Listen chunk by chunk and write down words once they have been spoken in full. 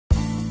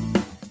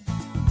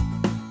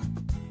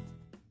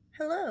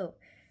Hello!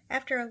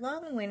 After a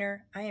long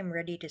winter, I am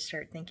ready to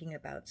start thinking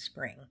about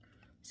spring.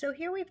 So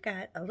here we've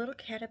got a little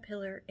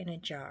caterpillar in a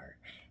jar,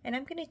 and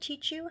I'm going to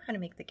teach you how to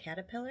make the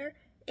caterpillar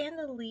and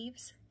the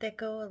leaves that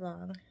go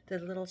along the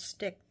little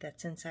stick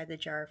that's inside the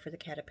jar for the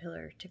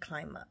caterpillar to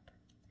climb up.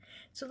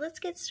 So let's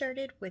get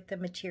started with the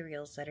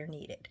materials that are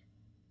needed.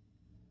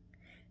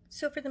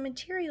 So for the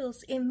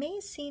materials, it may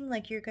seem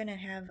like you're going to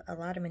have a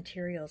lot of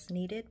materials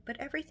needed, but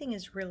everything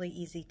is really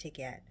easy to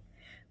get.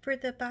 For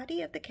the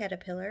body of the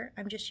caterpillar,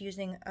 I'm just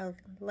using a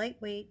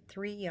lightweight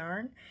 3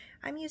 yarn.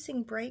 I'm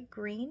using bright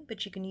green,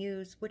 but you can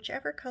use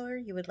whichever color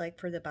you would like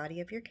for the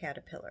body of your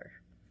caterpillar.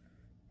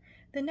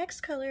 The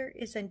next color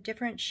is a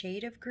different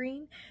shade of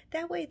green.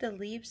 That way the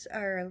leaves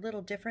are a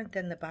little different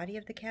than the body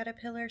of the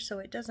caterpillar, so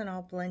it doesn't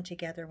all blend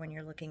together when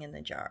you're looking in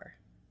the jar.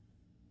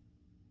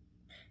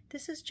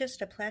 This is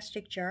just a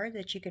plastic jar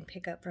that you can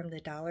pick up from the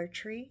Dollar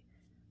Tree.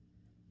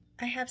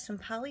 I have some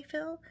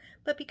polyfill,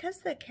 but because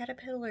the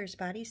caterpillar's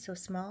body is so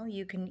small,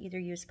 you can either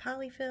use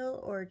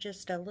polyfill or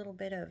just a little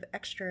bit of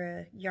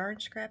extra yarn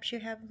scraps you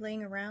have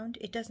laying around.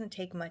 It doesn't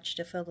take much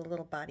to fill the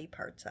little body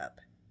parts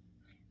up.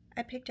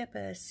 I picked up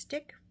a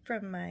stick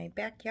from my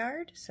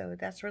backyard, so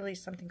that's really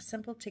something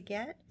simple to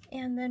get.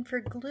 And then for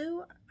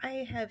glue,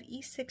 I have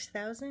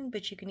E6000,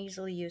 but you can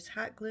easily use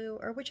hot glue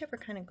or whichever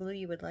kind of glue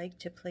you would like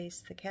to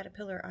place the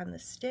caterpillar on the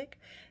stick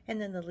and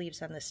then the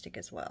leaves on the stick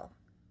as well.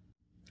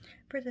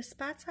 For the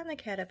spots on the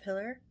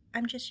caterpillar,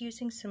 I'm just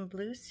using some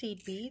blue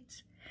seed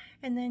beads,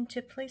 and then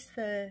to place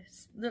the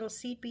little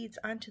seed beads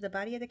onto the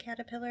body of the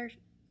caterpillar,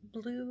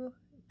 blue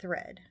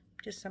thread,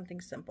 just something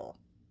simple.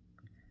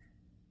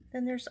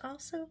 Then there's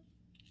also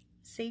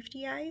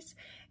safety eyes,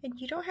 and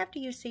you don't have to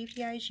use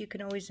safety eyes, you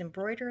can always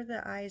embroider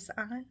the eyes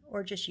on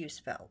or just use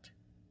felt.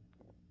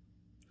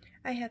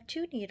 I have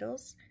 2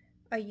 needles,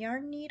 a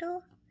yarn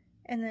needle,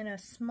 and then a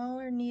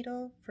smaller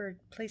needle for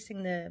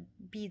placing the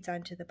beads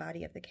onto the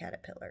body of the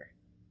caterpillar.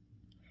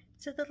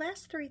 So the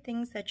last 3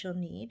 things that you'll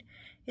need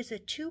is a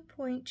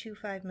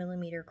 2.25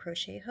 millimeter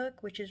crochet hook,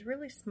 which is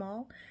really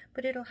small,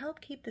 but it'll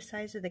help keep the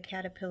size of the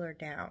caterpillar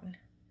down.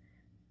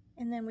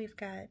 And then we've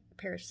got a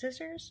pair of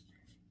scissors,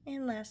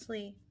 and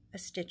lastly, a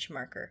stitch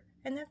marker.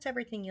 And that's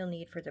everything you'll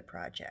need for the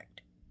project.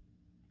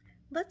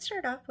 Let's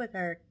start off with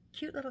our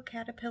cute little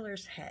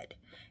caterpillar's head.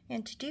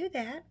 And to do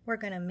that, we're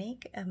going to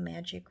make a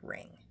magic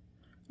ring.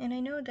 And I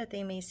know that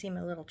they may seem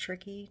a little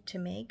tricky to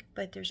make,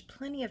 but there's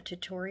plenty of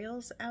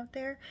tutorials out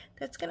there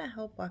that's going to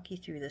help walk you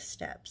through the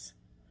steps.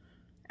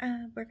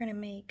 We're going to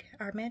make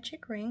our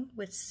magic ring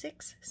with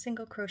 6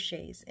 single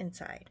crochets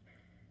inside.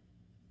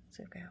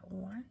 So we've got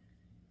 1,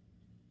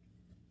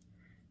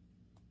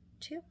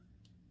 2,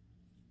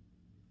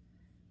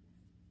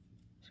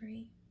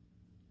 3,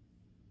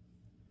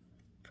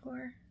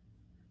 4,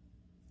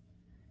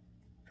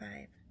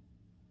 5,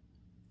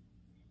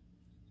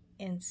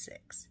 and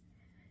 6.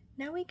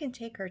 Now we can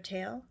take our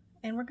tail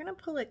and we're going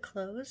to pull it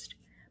closed,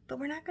 but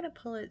we're not going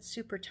to pull it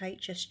super tight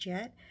just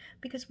yet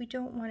because we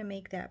don't want to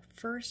make that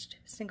first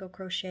single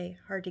crochet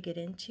hard to get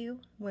into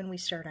when we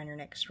start on our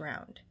next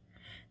round.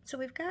 So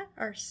we've got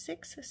our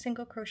 6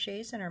 single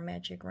crochets in our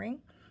magic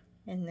ring,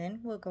 and then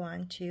we'll go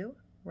on to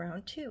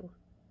round 2.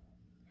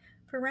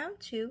 For round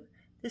 2,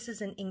 this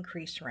is an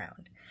increase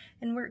round,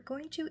 and we're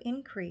going to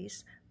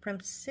increase from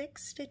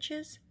 6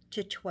 stitches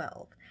to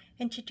 12.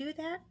 And to do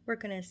that, we're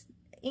going to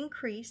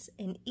increase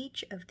in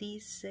each of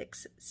these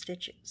 6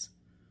 stitches.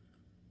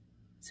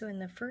 So in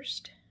the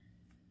first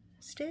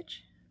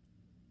stitch,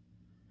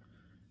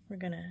 we're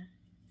going to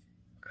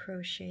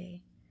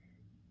crochet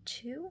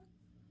 2,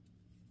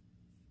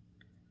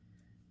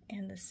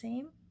 and the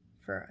same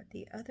for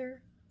the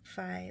other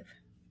 5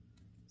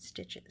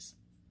 stitches.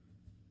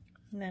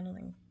 And that'll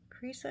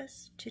increase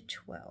us to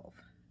 12.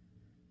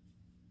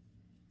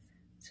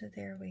 So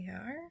there we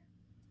are.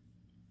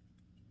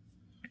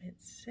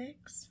 It's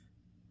 6,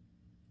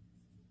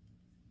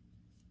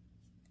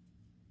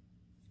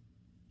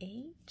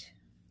 8,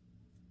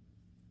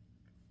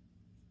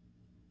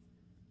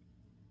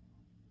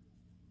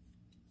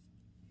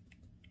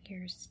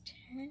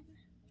 10,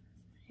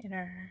 and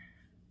our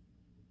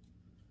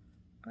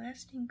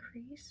last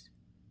increase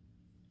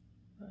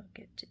we'll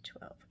get to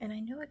 12. And I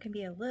know it can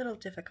be a little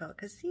difficult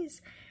because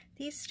these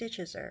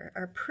stitches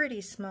are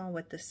pretty small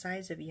with the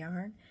size of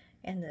yarn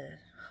and the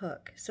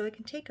hook, so it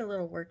can take a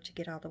little work to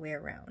get all the way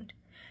around.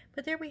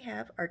 But there we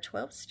have our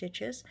 12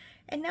 stitches,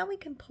 and now we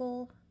can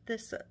pull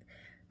this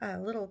a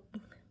little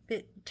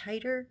bit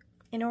tighter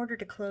in order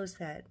to close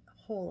that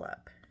hole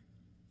up.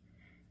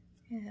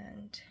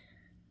 And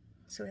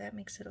so that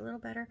makes it a little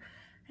better,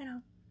 and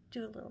I'll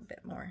do a little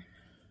bit more.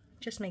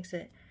 Just makes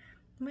it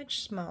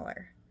much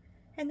smaller.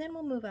 And then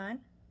we'll move on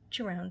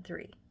to round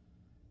 3.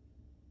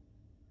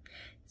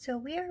 So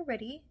we are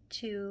ready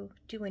to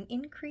do an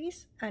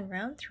increase on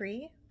round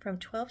 3 from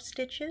 12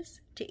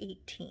 stitches to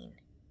 18.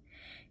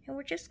 And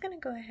we're just going to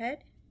go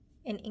ahead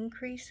and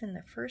increase in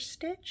the first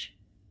stitch,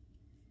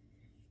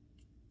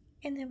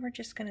 and then we're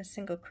just going to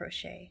single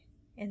crochet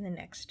in the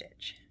next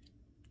stitch.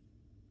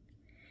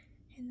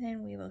 And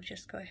then we will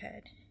just go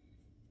ahead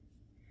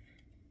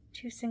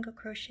 2 single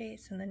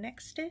crochets in the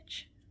next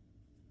stitch,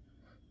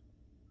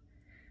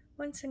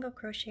 1 single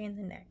crochet in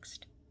the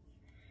next.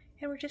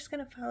 And we're just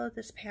going to follow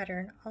this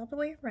pattern all the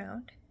way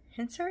around.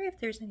 And sorry if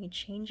there's any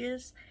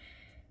changes.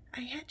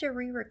 I had to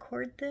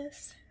re-record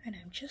this, and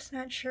I'm just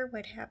not sure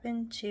what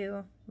happened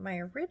to my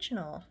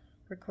original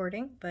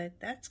recording, but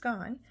that's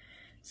gone.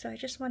 So I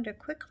just wanted to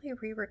quickly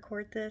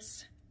re-record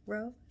this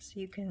row so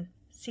you can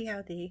see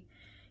how the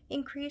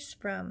increase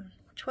from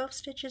 12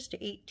 stitches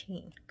to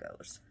 18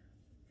 goes.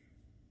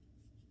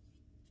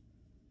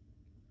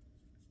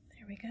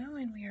 There we go,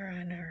 and we are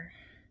on our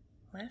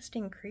last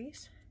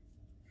increase.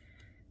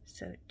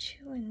 So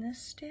 2 in this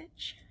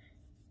stitch,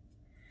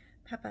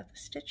 pop out the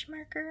stitch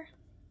marker,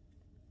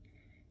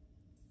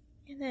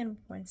 and then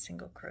 1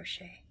 single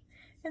crochet.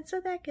 And so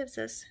that gives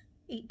us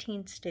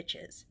 18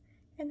 stitches.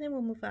 And then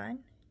we'll move on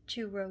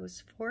to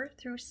rows 4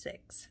 through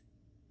 6.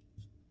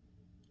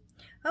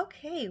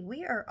 Okay,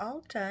 we are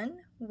all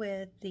done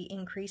with the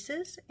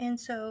increases, and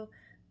so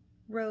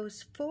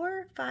rows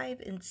 4,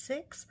 5, and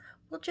 6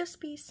 will just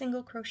be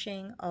single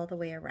crocheting all the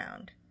way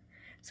around.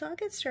 So I'll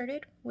get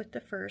started with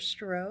the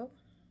first row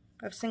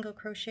of single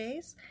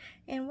crochets,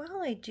 and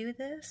while I do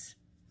this,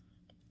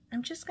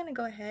 I'm just going to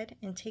go ahead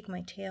and take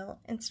my tail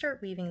and start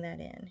weaving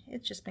that in.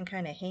 It's just been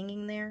kind of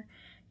hanging there,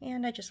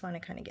 and I just want to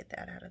kind of get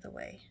that out of the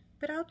way.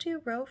 But I'll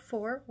do row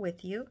 4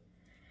 with you,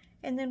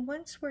 and then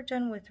once we're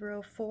done with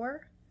row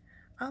 4,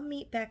 I'll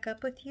meet back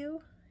up with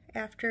you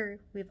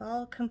after we've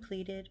all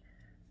completed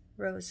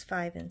rows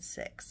 5 and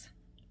 6.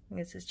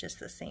 This is just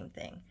the same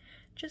thing,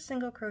 just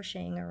single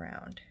crocheting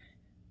around.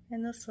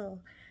 And this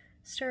will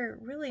start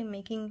really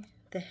making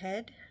the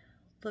head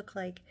look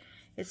like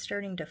it's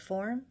starting to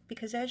form,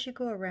 because as you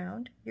go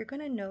around, you're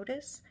going to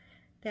notice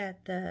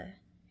that the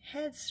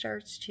head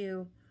starts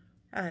to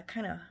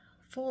kind of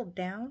fold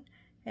down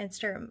and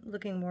start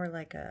looking more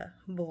like a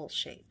bowl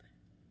shape.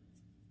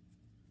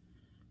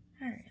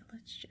 Alright,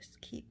 let's just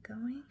keep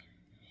going.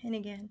 And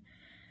again,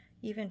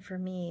 even for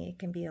me, it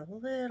can be a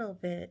little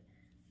bit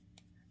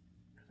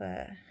of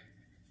a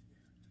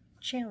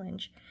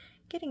challenge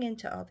getting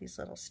into all these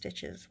little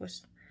stitches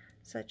with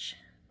such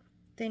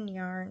thin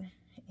yarn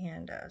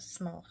and a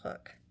small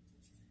hook.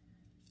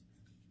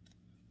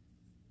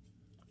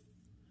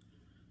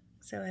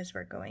 So as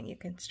we're going, you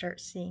can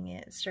start seeing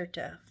it start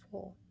to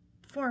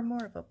form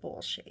more of a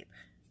bowl shape.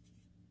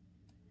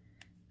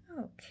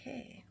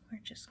 Okay, we're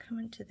just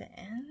coming to the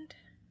end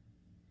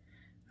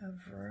of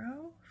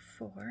row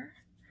 4,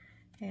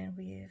 and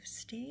we've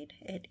stayed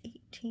at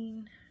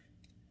 18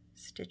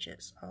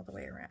 stitches all the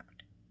way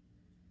around.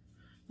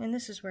 And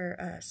this is where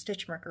a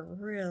stitch marker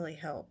really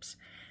helps.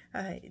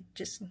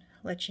 Just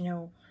let you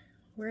know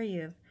where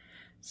you've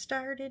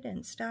started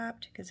and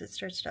stopped, because it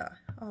starts to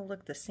all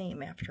look the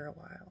same after a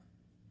while.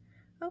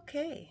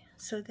 Okay,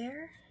 so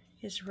there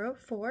is row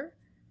 4.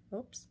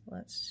 Oops,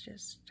 let's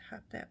just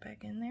hop that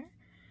back in there.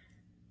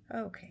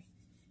 Okay,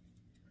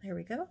 there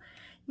we go.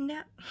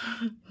 Now,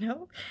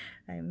 no,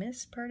 I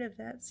missed part of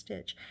that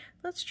stitch.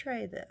 Let's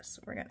try this.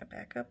 We're going to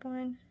back up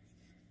one,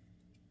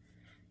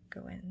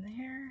 go in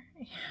there,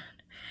 and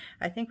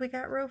I think we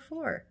got row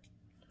 4.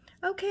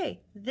 Okay,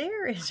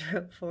 there is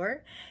row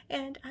 4,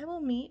 and I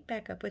will meet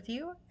back up with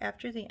you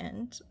after the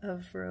end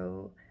of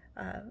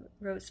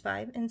rows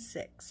 5 and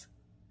 6.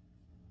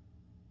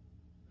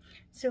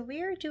 So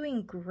we are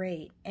doing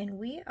great, and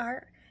we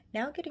are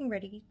now getting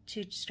ready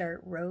to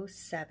start row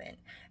 7,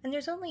 and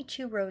there's only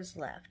 2 rows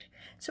left.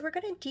 So we're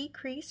going to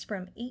decrease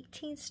from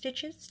 18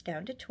 stitches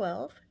down to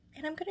 12,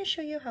 and I'm going to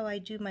show you how I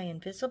do my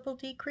invisible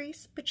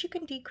decrease, but you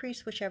can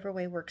decrease whichever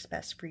way works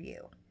best for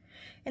you.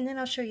 And then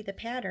I'll show you the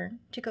pattern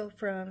to go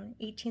from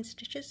 18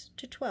 stitches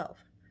to 12.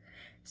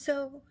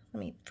 So let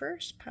me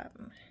first pop,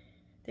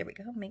 there we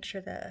go, make sure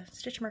the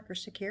stitch marker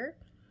is secure.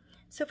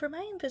 So for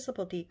my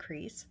invisible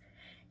decrease,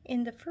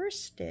 in the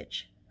first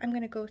stitch, I'm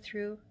going to go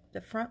through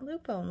the front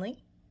loop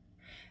only,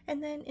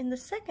 and then in the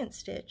second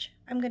stitch,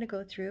 I'm going to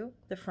go through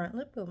the front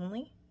loop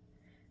only.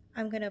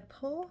 I'm going to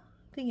pull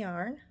the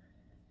yarn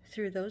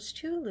through those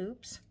 2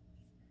 loops,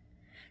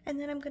 and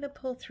then I'm going to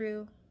pull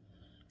through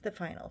the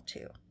final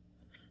 2.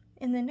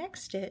 In the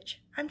next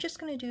stitch, I'm just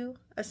going to do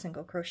a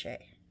single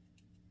crochet.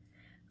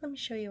 Let me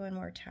show you one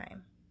more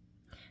time.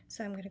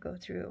 So I'm going to go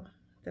through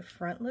the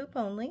front loop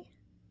only,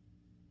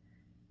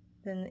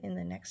 then in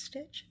the next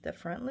stitch, the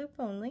front loop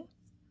only,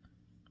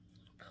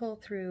 pull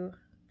through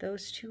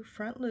those 2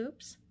 front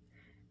loops,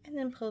 and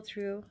then pull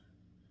through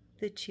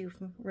the 2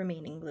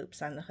 remaining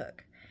loops on the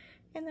hook.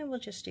 And then we'll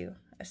just do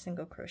a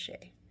single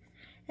crochet.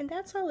 And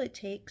that's all it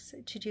takes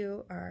to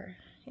do our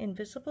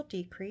invisible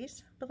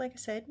decrease. But like I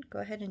said, go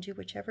ahead and do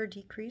whichever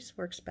decrease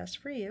works best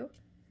for you.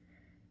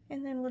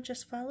 And then we'll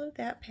just follow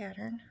that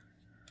pattern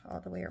all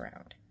the way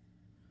around.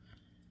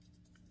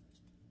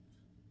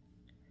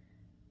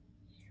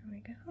 Here we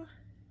go.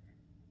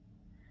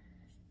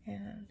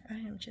 And I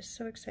am just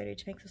so excited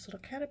to make this little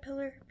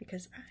caterpillar,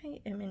 because I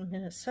am in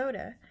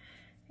Minnesota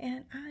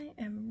and I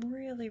am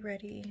really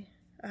ready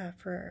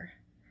for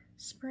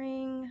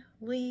spring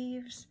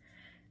leaves.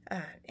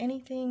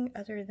 anything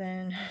other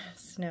than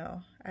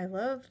snow. I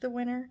love the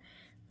winter,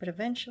 but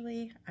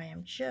eventually I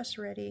am just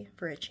ready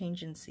for a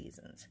change in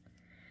seasons.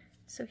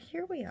 So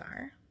here we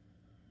are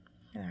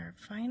in our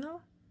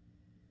final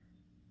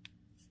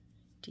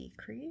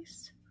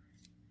decrease.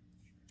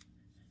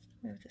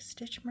 Move the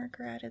stitch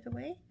marker out of the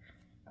way,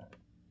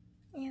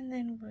 and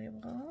then we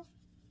will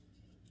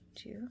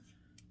do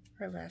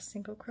our last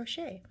single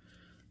crochet.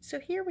 So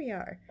here we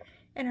are,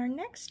 and our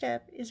next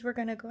step is we're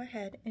going to go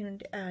ahead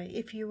and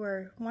if you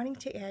are wanting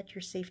to add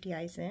your safety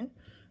eyes in,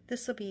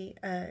 this will be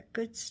a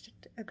good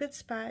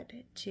spot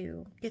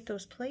to get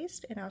those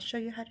placed, and I'll show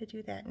you how to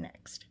do that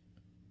next.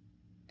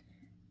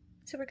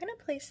 So we're going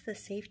to place the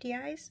safety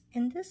eyes,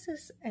 and this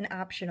is an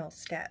optional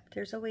step.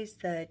 There's always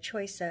the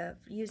choice of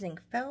using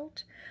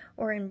felt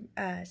or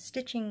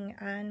stitching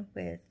on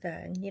with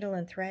needle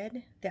and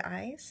thread the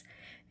eyes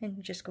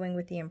and just going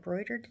with the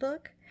embroidered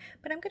look.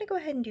 But I'm going to go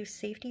ahead and do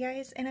safety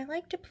eyes, and I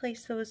like to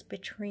place those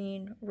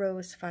between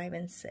rows 5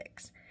 and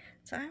 6.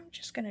 So I'm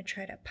just going to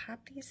try to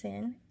pop these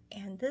in,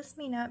 and this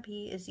may not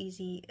be as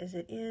easy as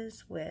it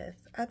is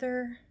with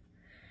other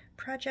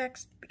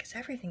projects because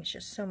everything's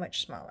just so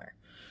much smaller.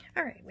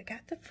 Alright, we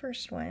got the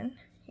first one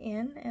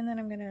in, and then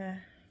I'm going to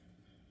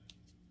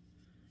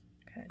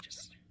kind of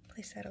just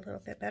place that a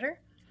little bit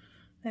better.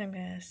 Then I'm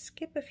going to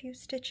skip a few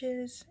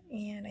stitches,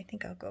 and I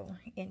think I'll go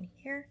in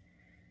here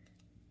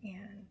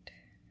and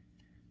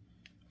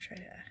try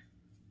to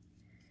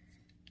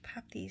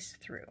pop these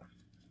through.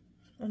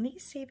 And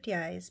these safety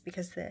eyes,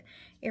 because the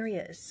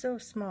area is so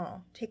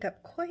small, take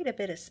up quite a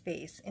bit of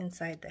space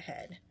inside the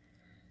head.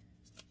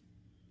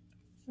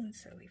 And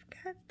so we've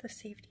got the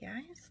safety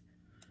eyes.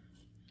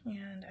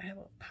 And I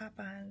will pop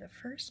on the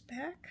first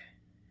back.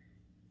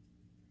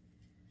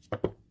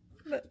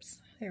 Whoops,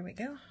 there we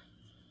go.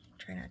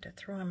 Try not to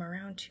throw them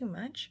around too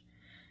much.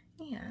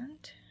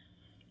 And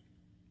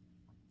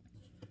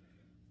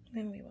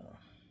then we will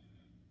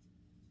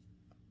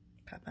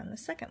pop on the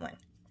second one.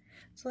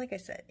 So like I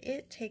said,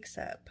 it takes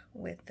up,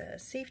 with the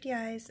safety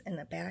eyes and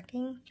the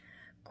backing,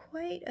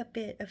 quite a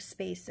bit of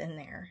space in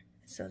there.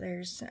 So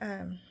there's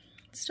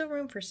still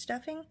room for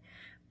stuffing,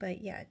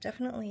 but yeah, it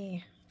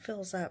definitely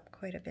fills up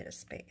quite a bit of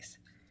space.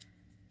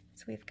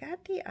 So we've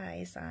got the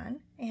eyes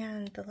on,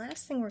 and the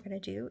last thing we're going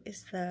to do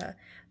is the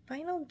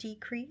final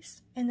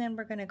decrease, and then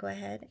we're going to go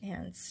ahead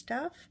and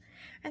stuff,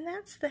 and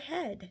that's the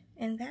head,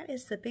 and that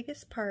is the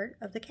biggest part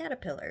of the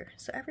caterpillar.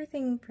 So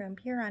everything from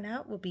here on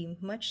out will be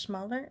much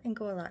smaller and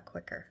go a lot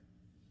quicker.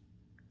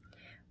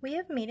 We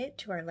have made it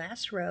to our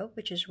last row,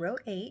 which is row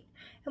 8,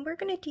 and we're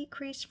going to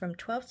decrease from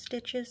 12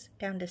 stitches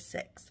down to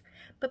 6.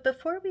 But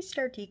before we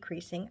start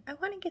decreasing, I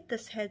want to get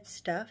this head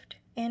stuffed,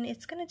 and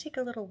it's going to take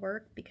a little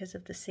work because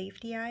of the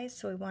safety eyes,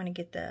 so we want to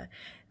get the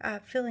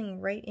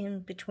filling right in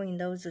between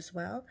those as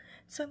well.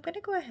 So I'm going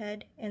to go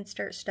ahead and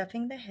start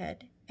stuffing the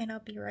head, and I'll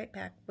be right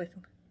back with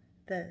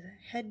the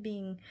head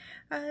being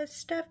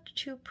stuffed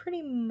to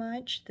pretty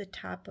much the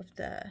top of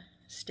the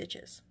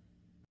stitches.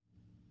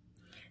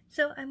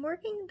 So I'm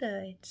working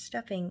the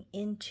stuffing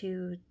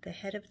into the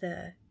head of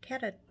the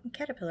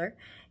caterpillar,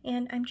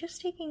 and I'm just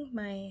taking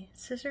my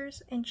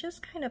scissors and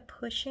just kind of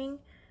pushing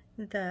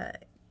the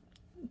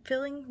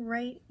filling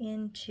right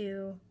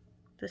into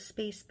the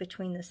space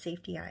between the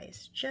safety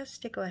eyes,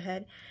 just to go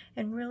ahead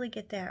and really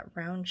get that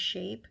round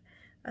shape.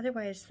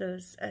 Otherwise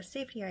those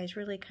safety eyes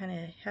really kind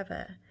of have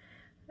a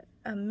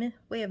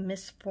way of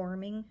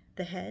misforming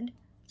the head,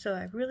 so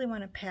I really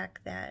want to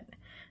pack that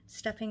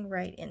stuffing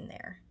right in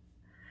there.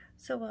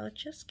 So I'll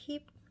just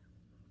keep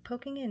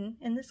poking in,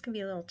 and this can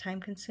be a little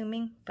time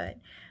consuming, but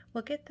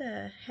we'll get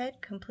the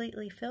head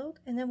completely filled,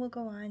 and then we'll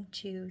go on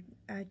to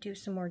do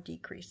some more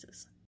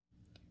decreases.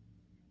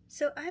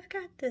 So I've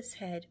got this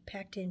head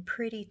packed in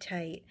pretty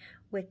tight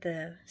with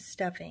the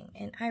stuffing,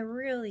 and I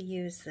really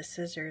use the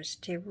scissors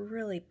to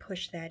really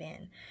push that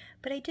in,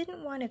 but I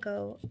didn't want to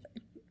go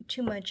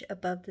too much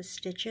above the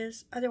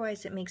stitches,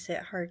 otherwise it makes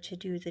it hard to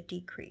do the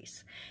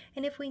decrease.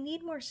 And if we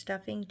need more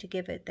stuffing to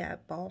give it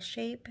that ball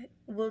shape,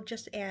 we'll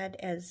just add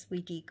as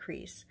we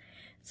decrease.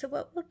 So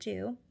what we'll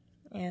do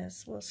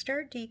is we'll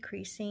start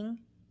decreasing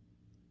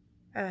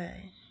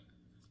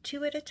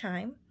 2 at a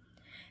time,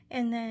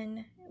 and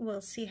then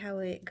we'll see how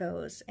it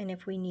goes and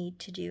if we need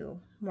to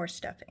do more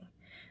stuffing.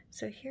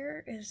 So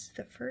here is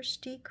the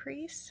first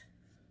decrease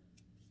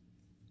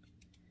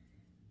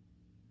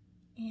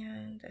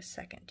and a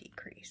second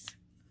decrease.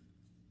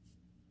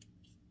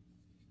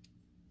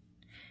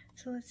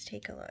 So let's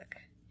take a look,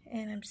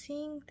 and I'm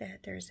seeing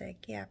that there's a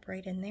gap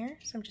right in there,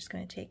 so I'm just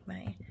going to take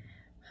my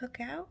hook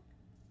out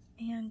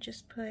and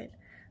just put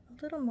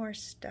a little more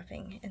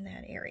stuffing in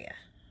that area.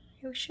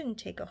 It shouldn't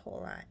take a whole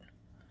lot.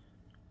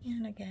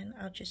 And again,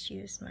 I'll just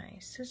use my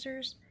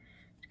scissors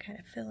to kind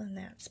of fill in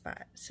that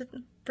spot. So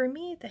for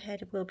me, the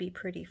head will be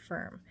pretty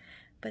firm,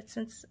 but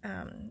since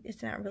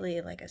it's not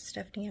really like a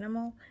stuffed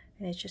animal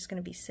and it's just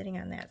going to be sitting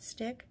on that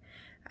stick,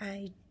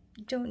 I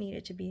don't need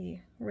it to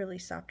be really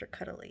soft or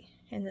cuddly.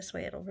 And this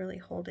way it'll really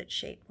hold its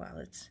shape while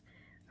it's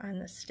on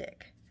the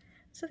stick.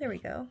 So there we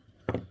go.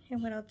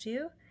 And what I'll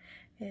do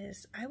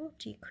is I will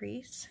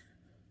decrease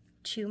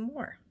 2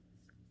 more.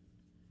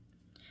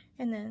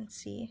 And then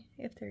see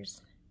if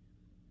there's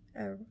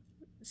a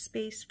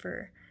space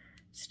for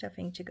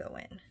stuffing to go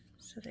in.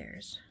 So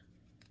there's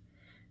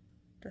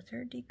the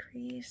 3rd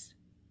decrease,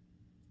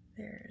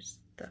 there's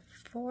the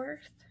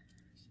 4th,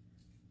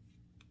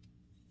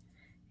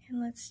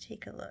 and let's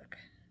take a look.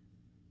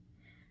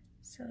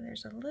 So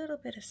there's a little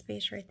bit of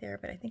space right there,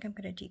 but I think I'm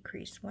going to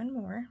decrease 1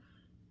 more.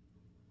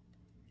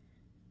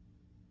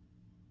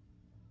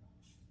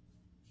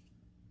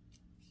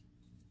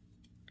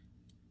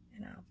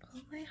 And I'll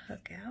pull my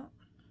hook out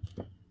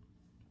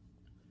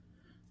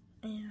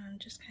and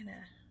just kind of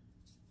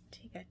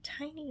take a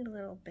tiny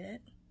little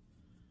bit,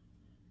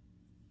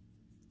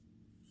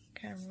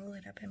 kind of roll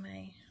it up in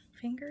my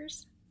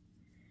fingers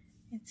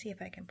and see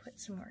if I can put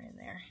some more in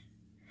there.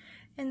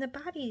 And the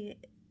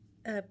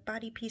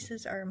body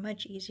pieces are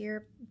much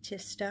easier to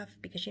stuff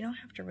because you don't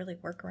have to really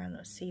work around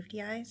those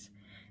safety eyes,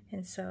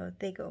 and so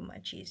they go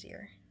much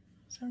easier.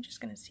 So I'm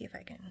just going to see if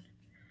I can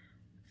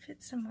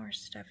fit some more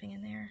stuffing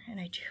in there, and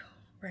I do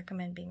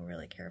recommend being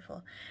really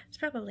careful. It's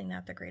probably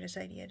not the greatest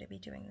idea to be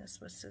doing this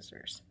with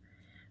scissors,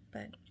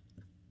 but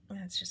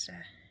that's just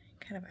a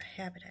kind of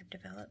a habit I've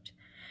developed.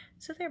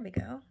 So there we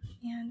go,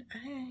 and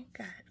I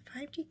got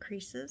 5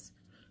 decreases,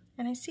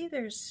 and I see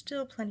there's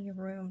still plenty of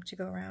room to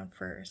go around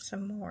for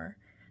some more,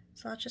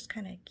 so I'll just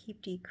kind of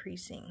keep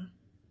decreasing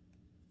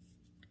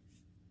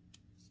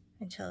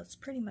until it's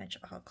pretty much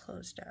all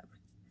closed up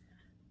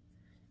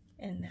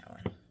in that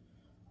one.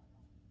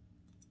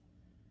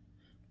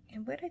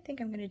 And what I think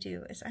I'm going to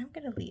do is I'm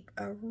going to leave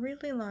a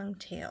really long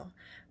tail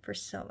for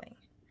sewing.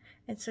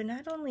 And so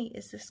not only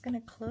is this going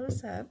to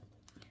close up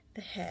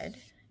the head,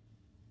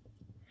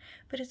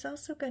 but it's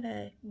also going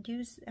to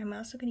I'm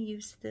also going to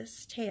use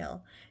this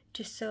tail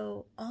to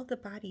sew all the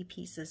body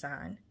pieces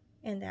on,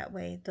 and that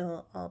way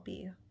they'll all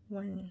be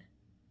one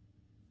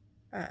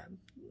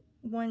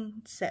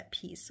set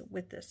piece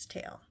with this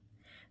tail.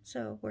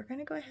 So we're going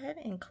to go ahead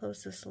and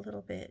close this a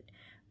little bit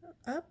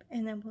up,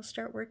 and then we'll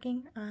start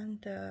working on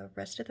the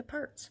rest of the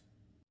parts.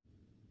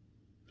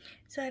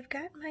 So I've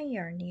got my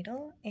yarn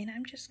needle, and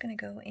I'm just going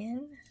to go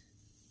in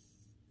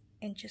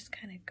and just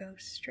kind of go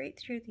straight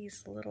through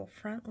these little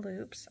front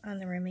loops on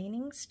the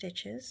remaining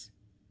stitches.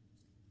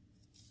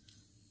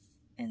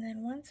 And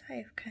then once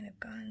I've kind of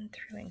gone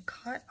through and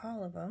caught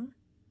all of them,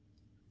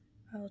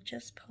 I'll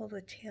just pull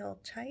the tail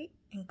tight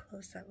and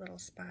close that little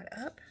spot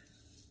up.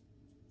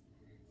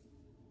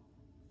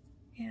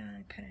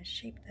 And kind of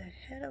shape the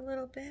head a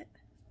little bit.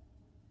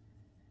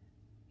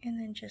 And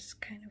then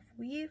just kind of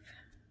weave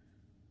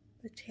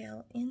the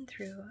tail in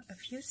through a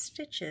few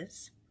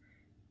stitches.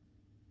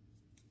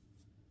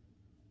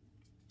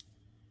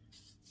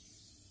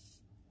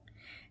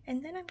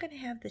 And then I'm going to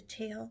have the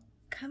tail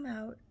come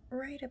out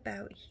right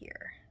about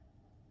here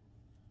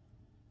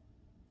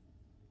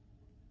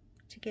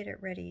to get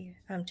it ready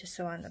to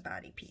sew on the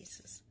body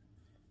pieces.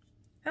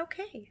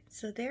 Okay,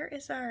 so there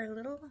is our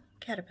little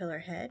caterpillar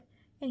head,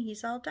 and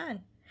he's all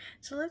done.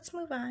 So let's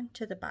move on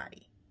to the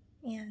body.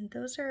 And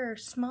those are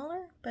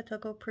smaller, but they'll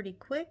go pretty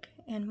quick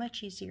and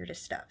much easier to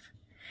stuff.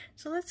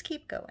 So let's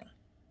keep going.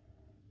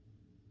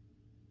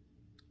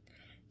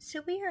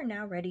 So we are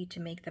now ready to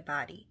make the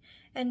body.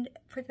 And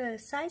for the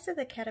size of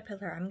the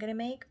caterpillar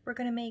we're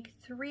going to make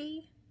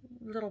 3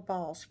 little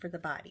balls for the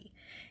body.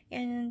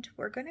 And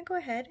we're going to go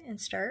ahead and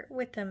start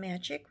with the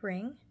magic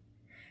ring.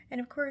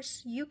 And of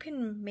course, you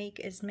can make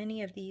as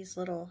many of these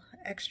little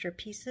extra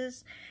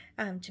pieces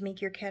to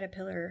make your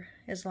caterpillar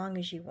as long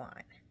as you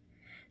want.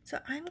 So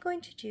I'm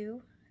going to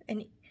do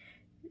a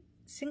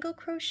single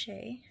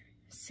crochet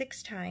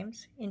 6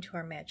 times into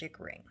our magic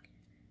ring.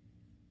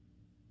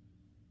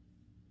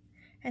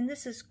 And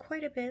this is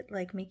quite a bit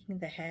like making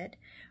the head,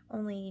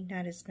 only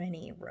not as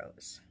many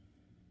rows.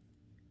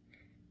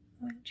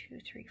 1, 2,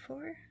 3,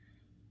 4,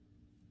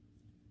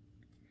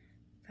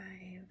 5,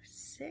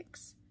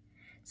 6.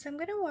 So I'm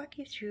going to walk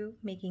you through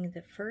making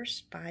the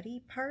first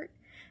body part,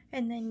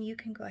 and then you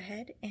can go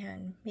ahead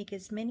and make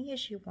as many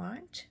as you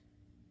want,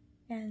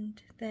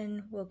 and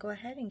then we'll go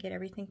ahead and get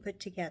everything put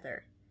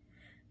together.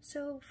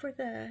 So for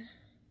the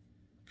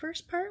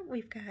first part,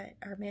 we've got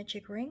our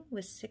magic ring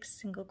with 6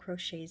 single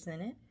crochets in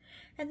it,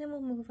 and then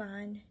we'll move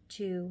on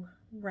to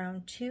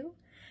round 2,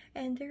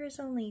 and there is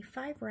only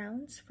 5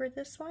 rounds for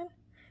this one,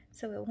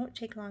 so it won't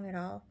take long at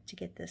all to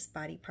get this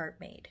body part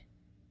made.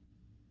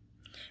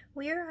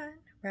 We are on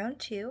round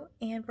 2,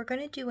 and we're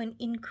going to do an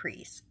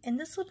increase, and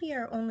this will be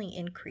our only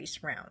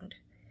increase round.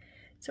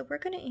 So we're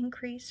going to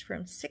increase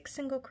from 6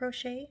 single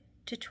crochet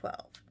to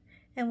 12,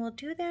 and we'll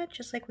do that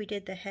just like we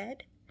did the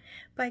head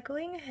by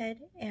going ahead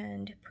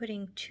and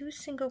putting 2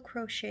 single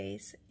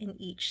crochets in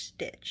each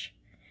stitch.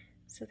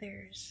 So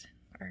there's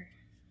our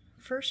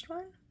first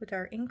one with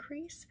our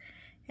increase,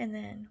 and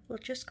then we'll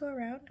just go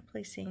around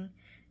placing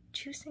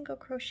 2 single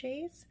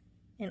crochets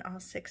in all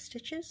 6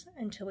 stitches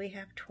until we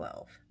have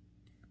 12.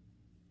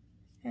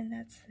 And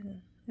that's the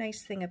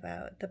nice thing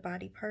about the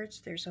body parts.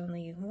 There's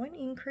only 1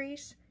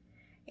 increase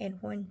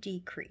and 1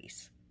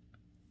 decrease,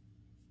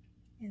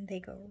 and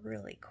they go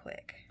really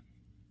quick.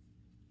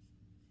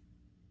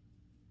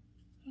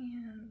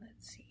 And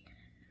let's see,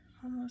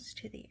 almost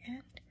to the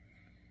end.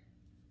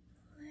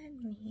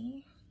 Let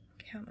me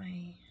count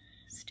my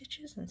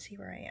stitches and see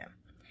where I am.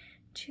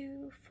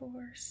 2,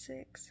 4,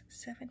 6,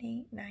 7,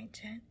 8, 9,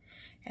 10,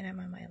 and I'm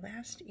on my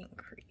last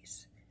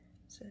increase.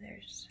 So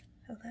there's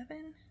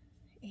 11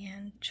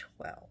 and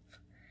 12.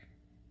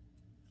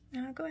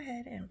 Now I'll go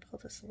ahead and pull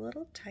this a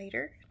little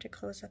tighter to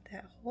close up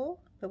that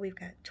hole, but we've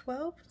got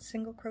 12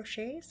 single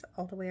crochets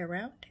all the way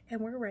around,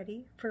 and we're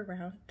ready for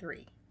round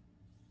 3.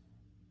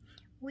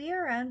 We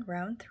are on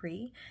round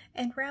 3,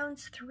 and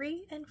rounds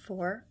 3 and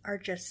 4 are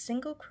just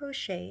single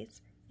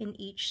crochets in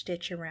each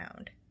stitch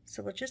around.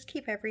 So we'll just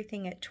keep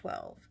everything at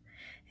 12.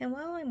 And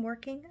while I'm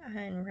working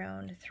on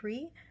round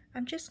 3,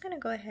 I'm just going to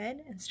go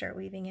ahead and start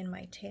weaving in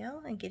my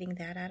tail and getting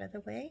that out of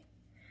the way.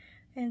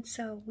 And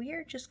so we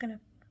are just going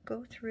to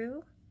go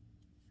through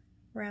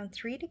round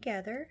 3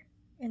 together,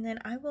 and then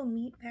I will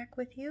meet back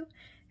with you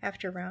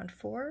after round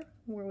 4,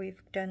 where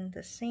we've done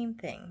the same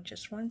thing,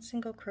 just one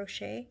single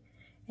crochet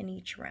in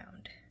each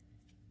round.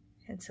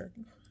 And so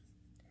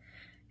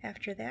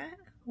after that,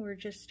 we're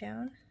just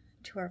down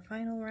to our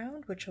final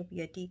round, which will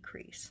be a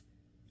decrease.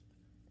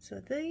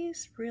 So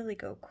these really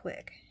go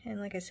quick, and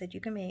like I said,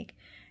 you can make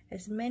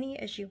as many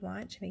as you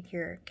want to make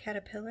your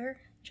caterpillar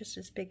just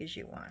as big as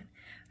you want.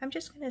 I'm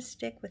just going to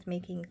stick with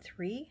making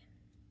 3,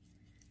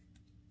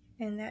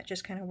 and that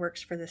just kind of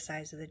works for the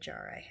size of the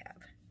jar I have.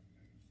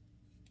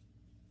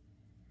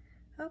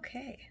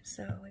 Okay,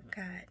 so we've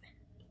got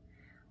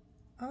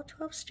all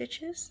 12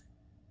 stitches,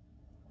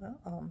 well,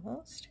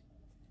 almost.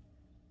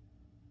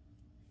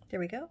 There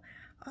we go.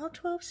 All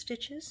 12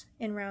 stitches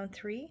in round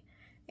 3,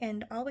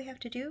 and all we have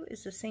to do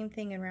is the same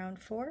thing in round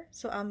 4,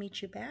 so I'll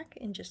meet you back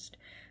in just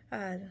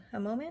a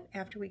moment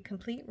after we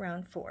complete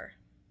round 4.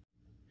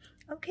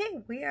 Okay,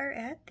 we are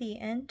at the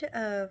end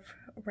of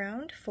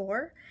round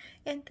 4,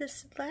 and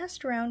this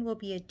last round will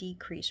be a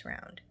decrease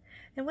round.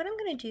 And what I'm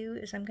going to do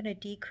is I'm going to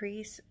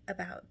decrease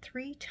about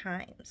 3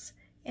 times.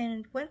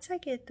 And once I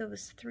get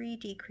those 3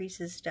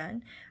 decreases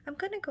done, I'm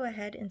going to go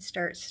ahead and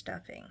start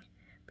stuffing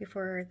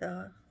before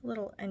the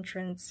little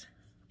entrance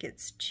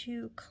gets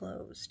too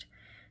closed.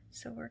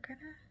 So we're going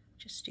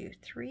to just do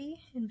 3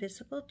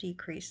 invisible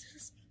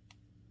decreases.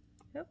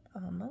 Yep,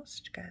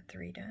 almost got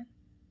 3 done.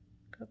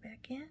 Go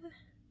back in.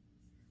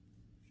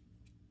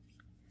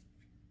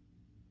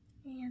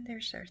 And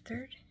there's our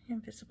 3rd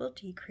invisible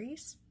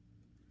decrease.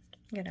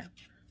 I'm going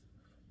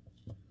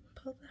to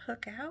pull the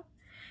hook out,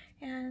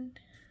 and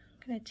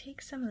I'm going to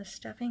take some of the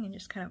stuffing and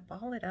just kind of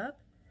ball it up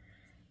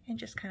and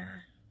just kind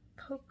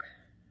of poke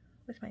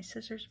with my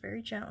scissors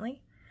very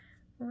gently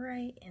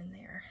right in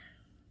there.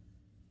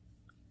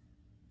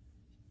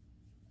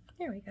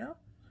 There we go.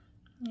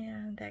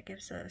 And that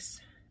gives us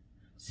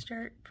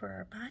start for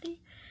our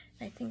body.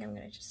 I think I'm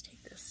going to just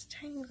take this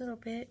tiny little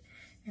bit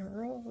and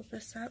roll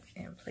this up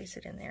and place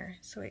it in there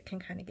so it can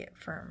kind of get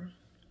firm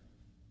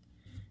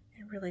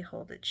and really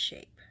hold its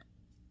shape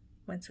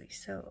once we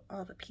sew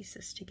all the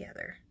pieces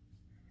together.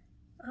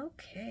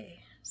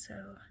 Okay,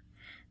 so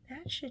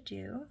that should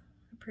do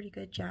a pretty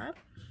good job.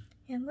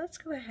 And let's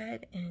go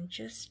ahead and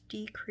just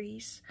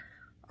decrease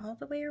all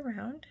the way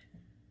around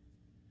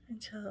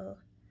until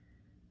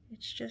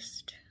it's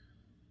just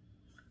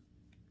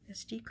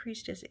as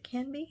decreased as it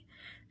can be,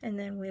 and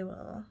then we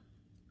will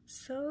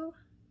sew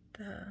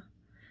the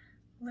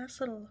last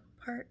little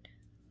part.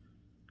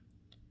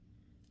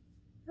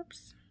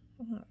 Oops,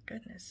 oh my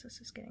goodness,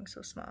 this is getting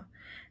so small.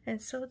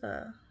 And sew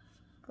the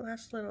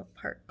last little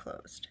part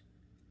closed.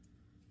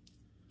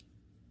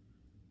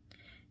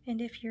 And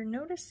if you're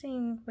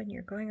noticing when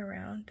you're going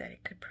around that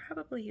it could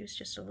probably use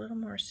just a little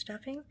more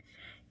stuffing,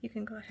 you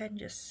can go ahead and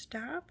just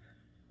stop,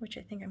 which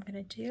I think I'm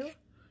going to do.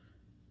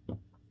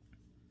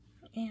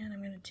 And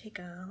I'm going to take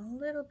a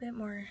little bit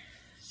more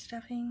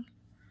stuffing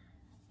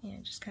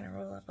and just kind of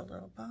roll up a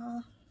little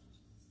ball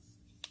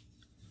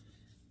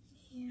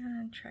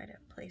and try to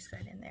place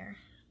that in there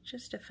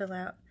just to fill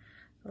out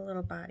the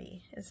little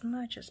body as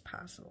much as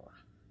possible.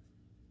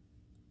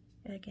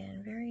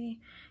 Again, very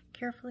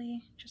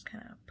carefully, just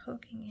kind of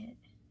poking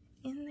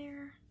it in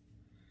there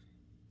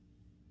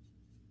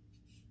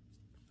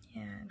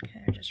and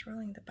kind of just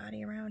rolling the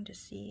body around to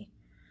see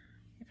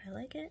if I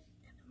like it.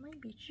 There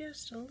might be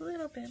just a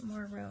little bit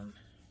more room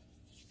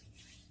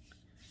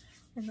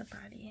in the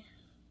body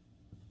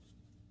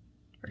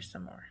for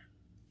some more.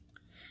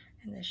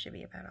 And this should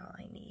be about all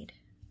I need.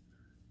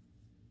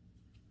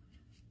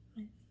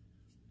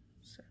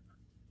 So,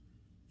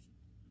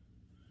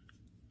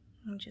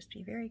 and just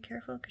be very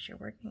careful because you're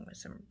working with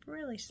some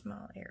really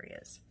small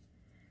areas.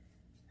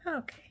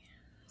 Okay,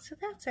 so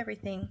that's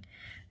everything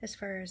as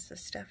far as the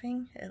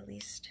stuffing, at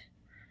least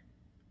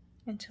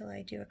until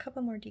I do a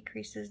couple more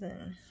decreases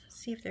and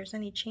see if there's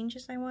any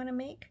changes I want to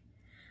make.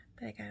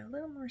 But I got a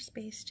little more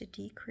space to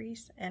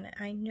decrease, and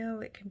I know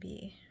it can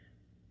be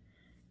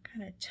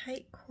kind of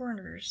tight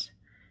corners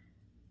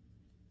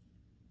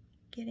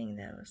getting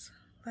those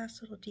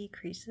last little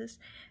decreases,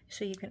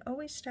 so you can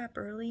always stop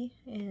early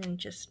and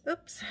just,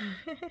 oops,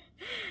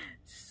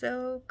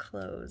 so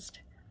closed.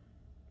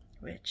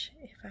 which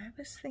if I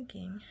was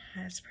thinking,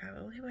 that's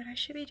probably what I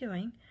should be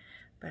doing,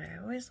 but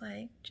I always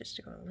like just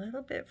to go a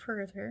little bit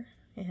further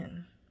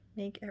and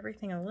make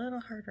everything a little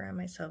harder on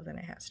myself than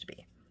it has to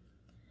be.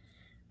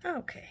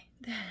 Okay,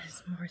 that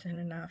is more than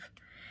enough.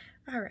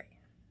 All right,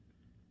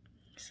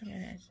 so I'm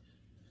going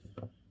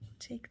to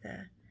take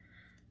the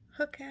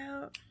hook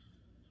out,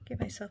 give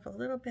myself a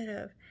little bit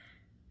of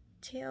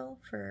tail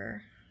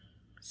for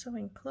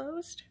sewing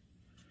closed.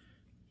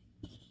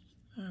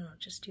 I'll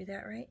just do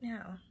that right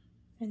now.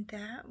 And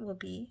that will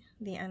be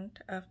the end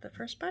of the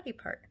first body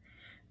part.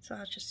 So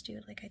I'll just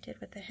do like I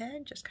did with the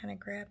head, just kind of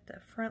grab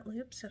the front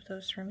loops of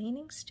those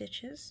remaining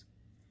stitches.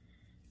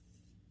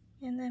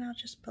 And then I'll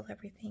just pull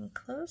everything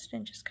closed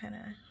and just kind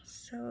of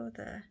sew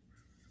the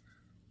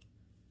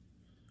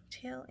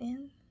tail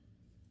in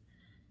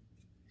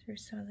through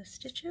some of the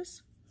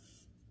stitches,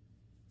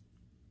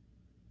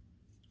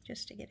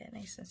 just to get it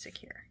nice and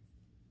secure.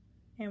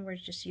 And we'll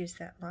just use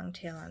that long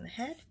tail on the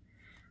head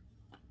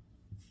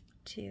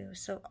to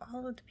sew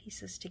all of the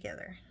pieces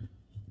together.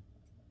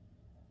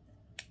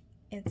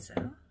 And so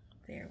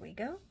there we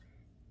go.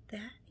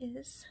 That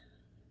is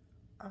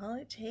all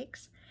it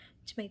takes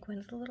to make one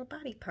of the little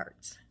body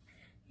parts.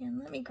 And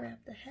let me grab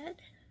the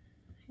head,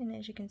 and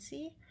as you can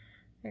see,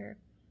 they're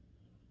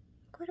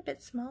quite a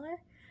bit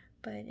smaller,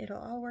 but it'll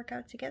all work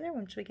out together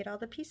once we get all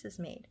the pieces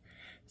made.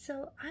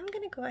 So I'm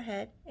going to go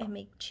ahead and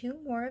make 2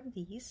 more of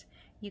these.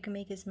 You can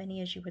make as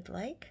many as you would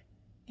like,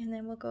 and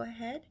then we'll go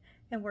ahead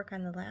and work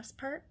on the last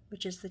part,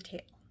 which is the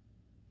tail.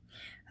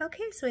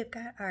 Okay, so we've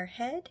got our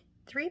head,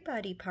 3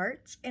 body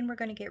parts, and we're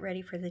going to get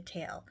ready for the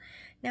tail.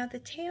 Now the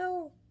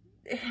tail,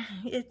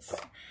 it's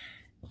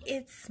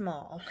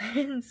small,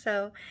 and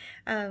so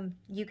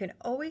you can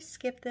always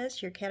skip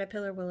this. Your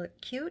caterpillar will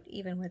look cute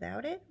even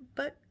without it,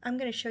 but I'm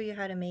going to show you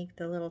how to make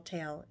the little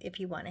tail if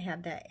you want to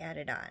have that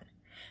added on.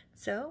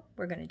 So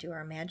we're going to do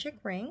our magic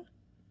ring,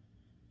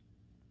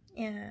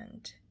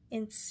 and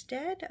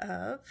instead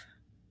of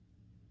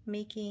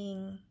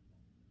making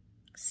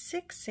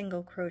 6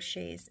 single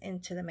crochets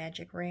into the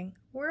magic ring,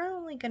 we're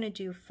only going to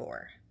do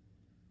 4.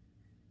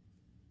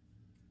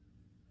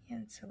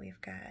 And so we've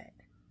got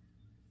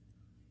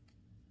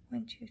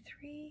 1, 2,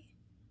 3,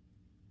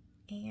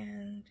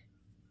 and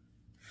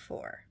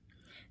 4.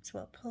 So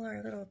we'll pull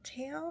our little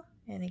tail,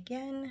 and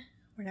again,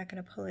 we're not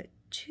going to pull it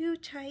too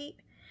tight.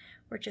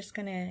 We're just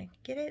going to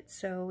get it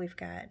so we've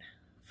got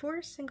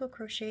 4 single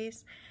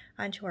crochets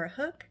onto our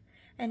hook.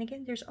 And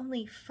again, there's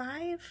only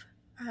 5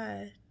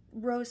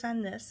 rows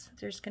on this.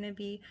 There's going to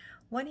be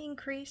 1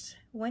 increase,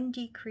 1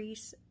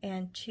 decrease,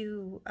 and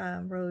 2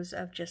 rows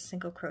of just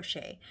single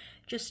crochet,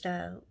 just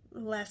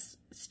less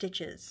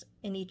stitches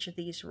in each of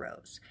these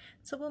rows.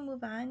 So we'll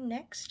move on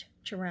next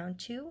to round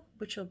 2,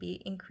 which will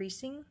be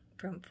increasing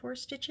from 4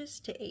 stitches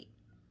to 8.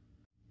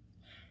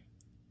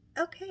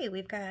 Okay,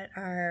 we've got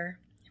our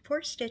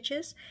 4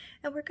 stitches,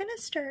 and we're going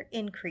to start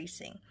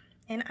increasing.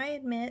 And I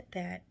admit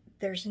that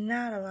there's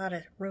not a lot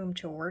of room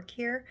to work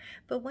here,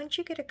 but once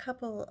you get a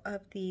couple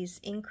of these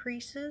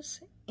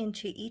increases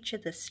into each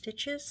of the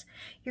stitches,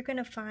 you're going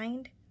to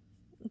find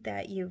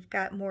that you've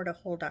got more to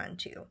hold on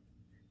to.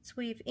 So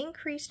we've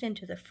increased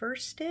into the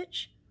first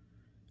stitch,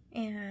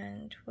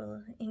 and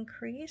we'll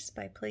increase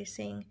by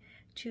placing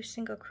 2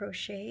 single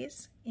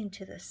crochets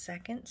into the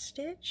second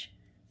stitch,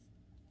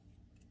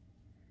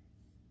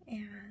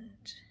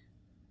 and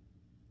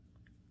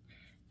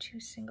 2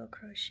 single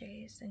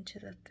crochets into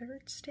the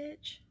third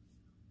stitch.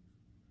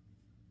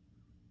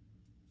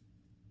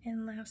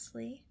 And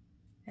lastly,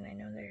 and I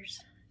know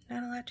there's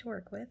not a lot to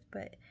work with,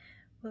 but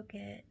we'll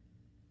get,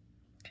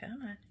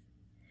 come on,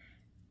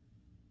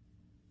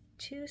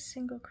 2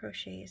 single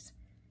crochets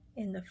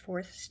in the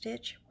 4th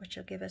stitch, which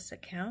will give us a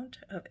count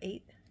of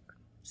 8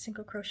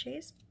 single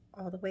crochets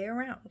all the way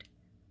around.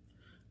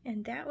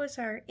 And that was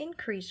our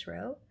increase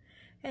row.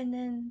 And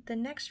then the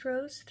next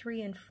rows,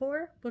 3 and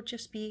 4, will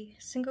just be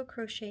single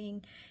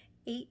crocheting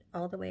 8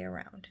 all the way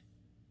around.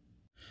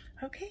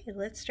 Okay,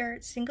 let's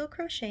start single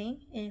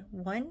crocheting in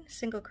 1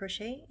 single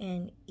crochet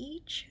in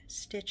each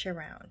stitch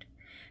around.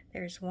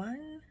 There's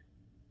 1,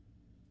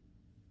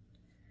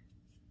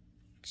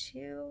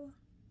 2,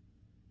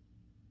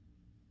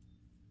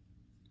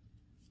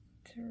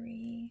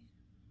 3,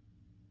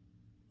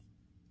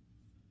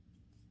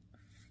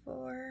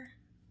 4,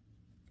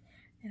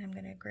 and I'm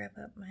going to grab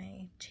up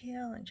my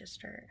tail and just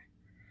start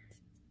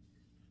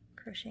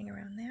crocheting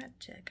around that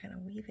to kind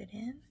of weave it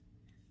in.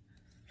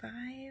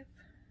 5,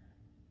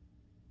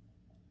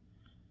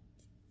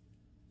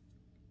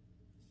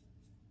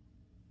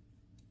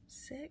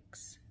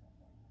 6,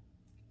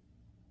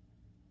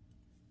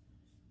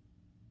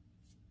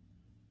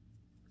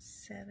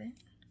 7,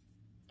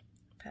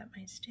 pop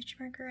my stitch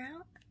marker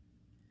out,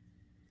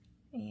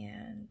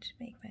 and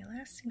make my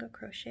last single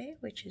crochet,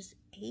 which is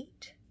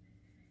 8.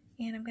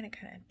 And I'm going to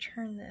kind of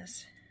turn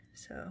this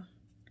so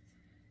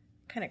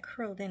kind of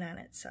curled in on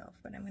itself,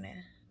 but I'm going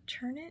to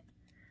turn it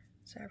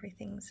so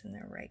everything's in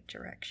the right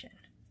direction.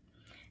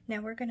 Now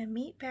we're going to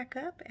meet back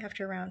up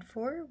after round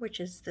 4, which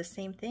is the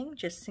same thing,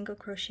 just single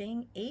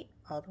crocheting 8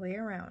 all the way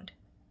around.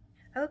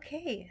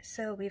 Okay,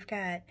 so we've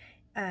got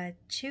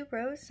 2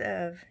 rows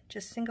of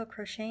just single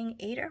crocheting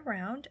 8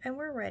 around, and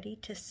we're ready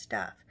to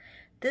stuff.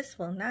 This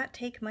will not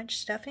take much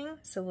stuffing,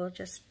 so we'll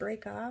just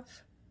break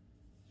off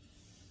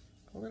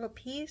a little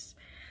piece,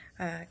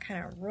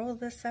 kind of roll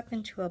this up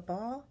into a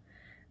ball.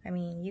 I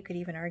mean, you could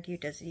even argue,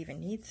 does it even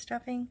need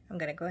stuffing? I'm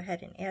going to go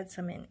ahead and add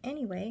some in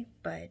anyway,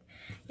 but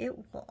it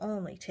will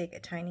only take a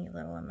tiny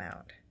little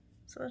amount.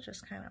 So I'll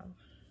just kind of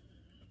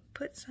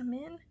put some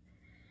in,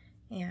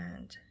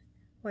 and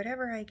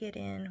whatever I get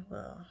in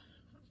will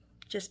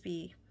just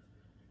be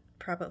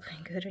probably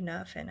good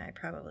enough, and I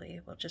probably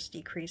will just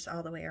decrease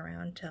all the way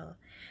around till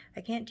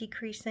I can't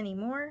decrease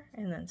anymore,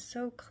 and then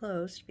sew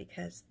closed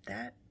because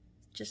that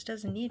just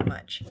doesn't need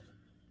much.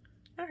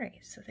 Alright,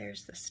 so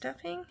there's the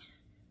stuffing,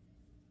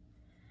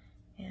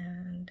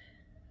 and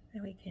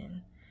then we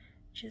can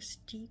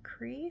just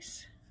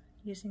decrease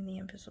using the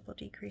invisible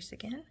decrease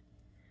again,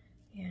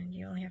 and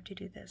you only have to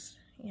do this,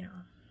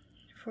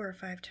 4 or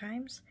 5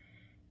 times,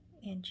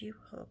 and you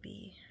will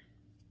be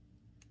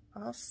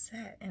all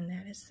set. And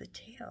that is the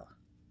tail,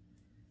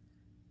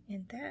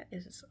 and that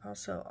is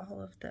also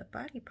all of the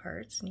body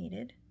parts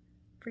needed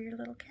for your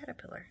little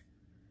caterpillar.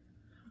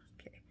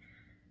 Okay,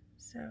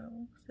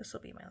 so this will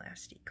be my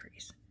last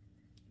decrease.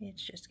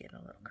 It's just getting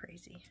a little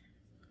crazy.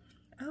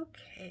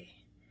 Okay,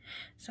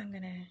 so I'm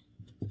gonna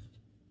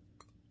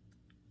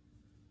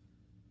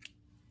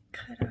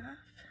cut off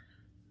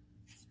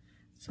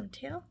some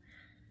tail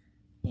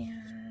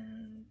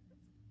and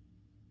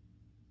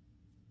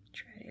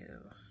try to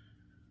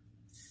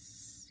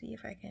see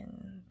if I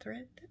can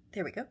thread.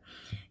 There we go.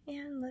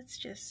 And let's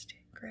just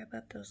grab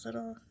up those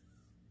little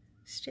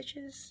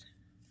stitches,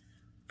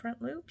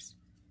 front loops,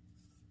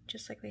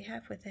 just like we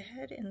have with the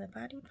head and the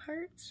body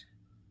parts.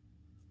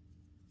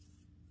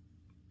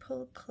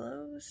 Pull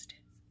closed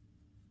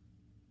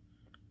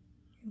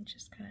and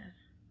just kind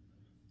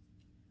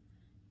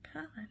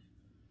of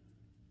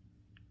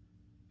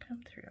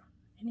come through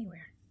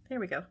anywhere. There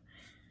we go.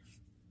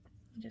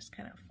 And just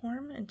kind of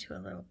form into a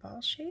little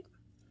ball shape.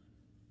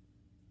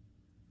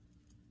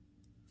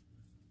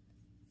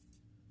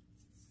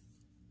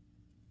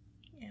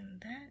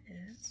 And that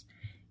is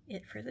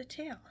it for the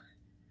tail.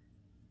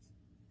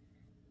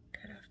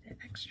 Cut off the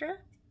extra.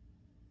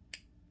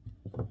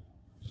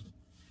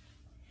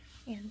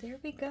 And there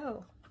we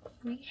go.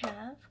 We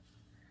have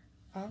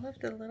all of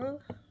the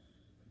little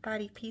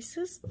body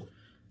pieces.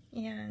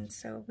 And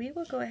so we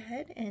will go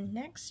ahead and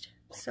next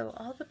sew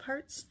all the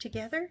parts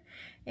together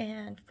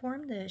and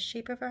form the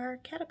shape of our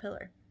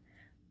caterpillar.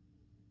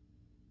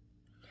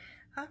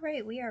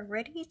 Alright, we are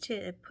ready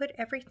to put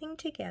everything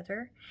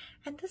together,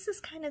 and this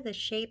is kind of the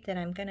shape that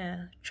I'm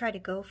gonna try to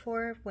go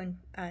for when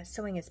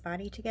sewing his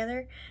body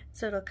together.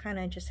 So it'll kind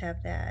of just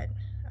have that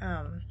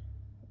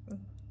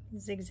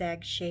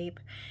zigzag shape,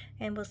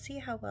 and we'll see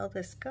how well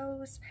this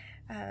goes.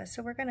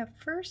 So we're gonna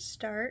first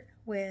start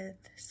with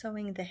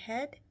sewing the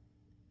head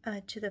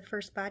to the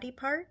first body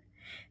part,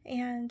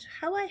 and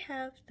how I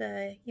have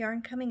the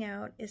yarn coming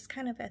out is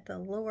kind of at the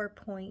lower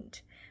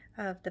point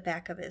of the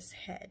back of his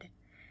head.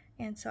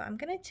 And so I'm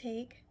going to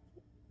take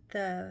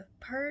the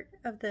part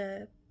of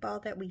the ball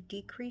that we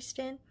decreased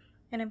in,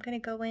 and I'm going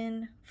to go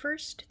in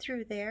first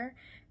through there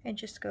and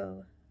just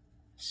go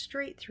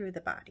straight through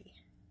the body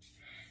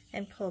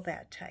and pull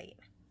that tight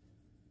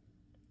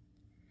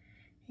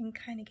and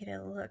kind of get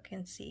a look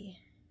and see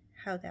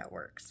how that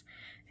works.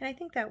 And I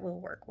think that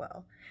will work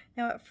well.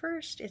 Now at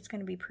first it's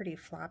going to be pretty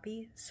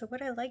floppy, so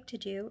what I like to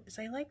do is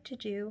I like to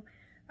do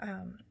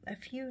a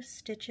few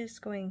stitches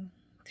going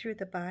through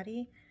the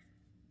body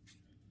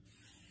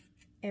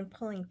and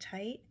pulling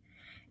tight,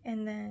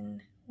 and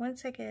then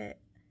once I get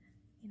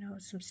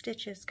some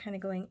stitches kind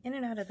of going in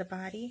and out of the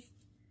body,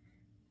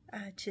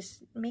 to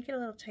make it a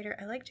little tighter,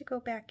 I like to go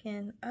back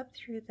in up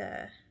through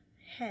the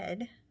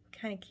head,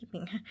 kind of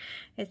keeping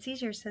it's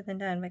easier said than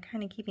done, but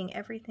kind of keeping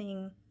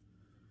everything,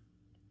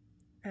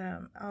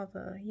 all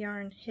the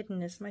yarn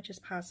hidden as much as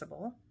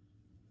possible,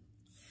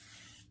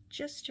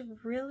 just to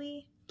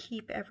really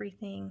keep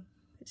everything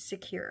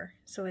secure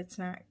so it's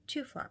not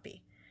too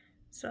floppy.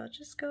 So I'll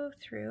just go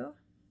through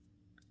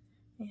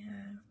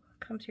and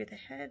come through the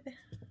head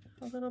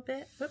a little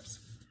bit. Whoops,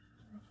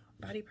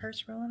 body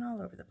parts rolling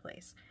all over the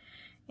place.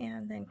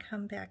 And then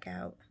come back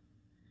out.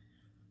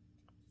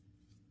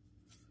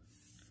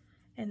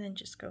 And then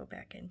just go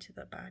back into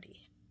the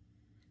body.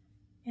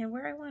 And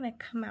where I want to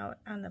come out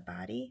on the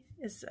body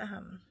is,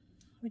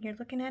 when you're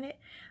looking at it,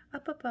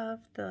 up above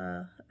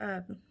the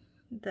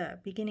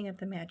beginning of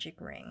the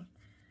magic ring.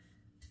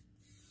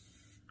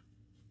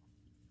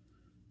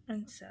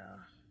 And so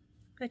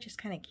that just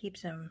kind of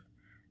keeps him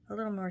a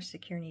little more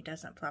secure and he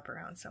doesn't flop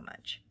around so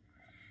much.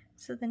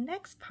 So the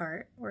next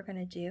part we're going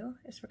to do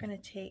is we're going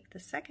to take the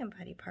second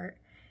body part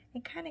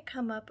and kind of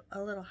come up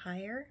a little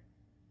higher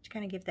to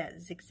kind of give that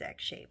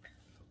zigzag shape.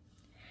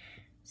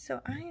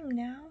 So I am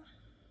now,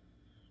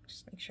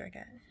 just make sure I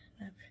got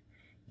enough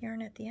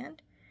yarn at the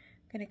end,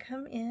 I'm going to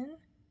come in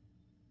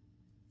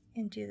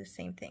and do the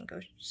same thing. Go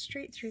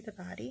straight through the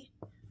body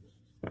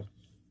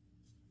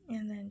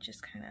and then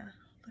just kind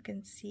of look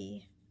and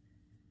see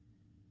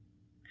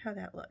how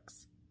that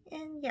looks.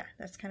 And yeah,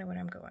 that's kind of what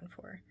I'm going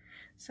for.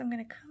 So I'm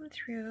going to come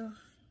through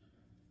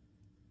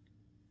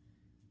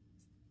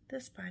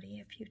this body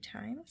a few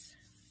times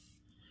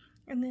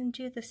and then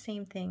do the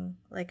same thing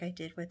like I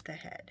did with the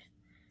head,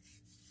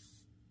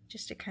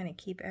 just to kind of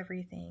keep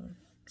everything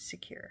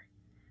secure.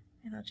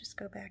 And I'll just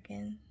go back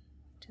in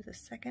to the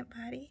second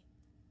body.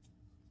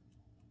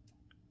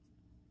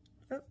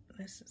 Oh,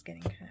 this is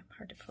getting kind of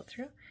hard to pull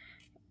through.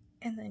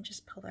 And then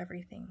just pull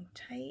everything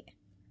tight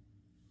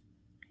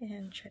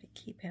and try to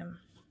keep him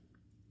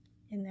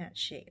in that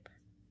shape.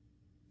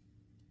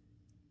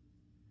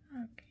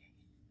 Okay.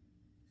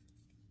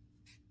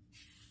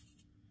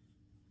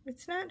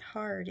 It's not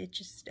hard, it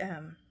just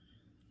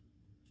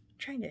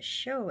trying to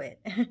show it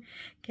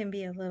can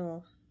be a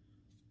little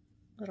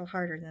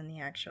harder than the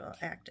actual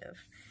act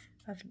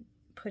of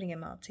putting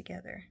them all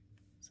together.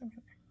 So I'm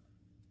gonna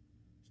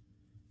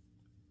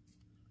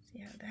see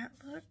how that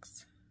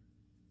looks.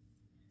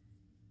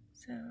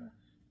 So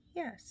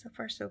yeah, so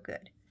far so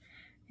good.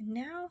 And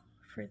now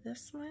for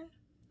this one,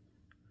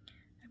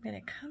 I'm going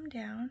to come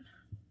down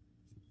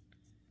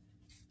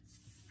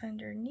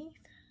underneath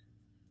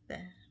the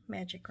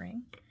magic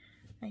ring.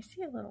 I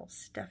see a little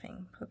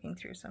stuffing poking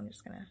through, so I'm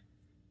just going to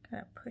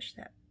kind of push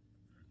that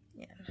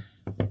in.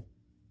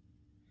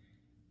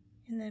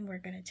 And then we're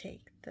going to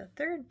take the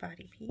third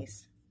body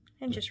piece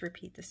and just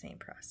repeat the same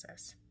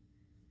process.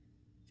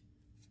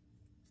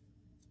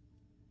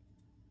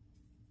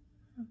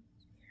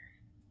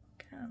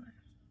 Come on.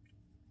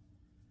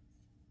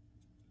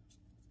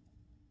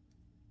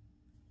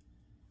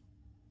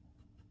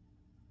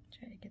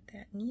 Try to get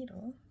that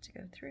needle to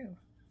go through.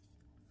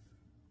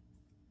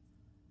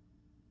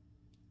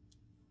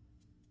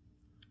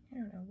 I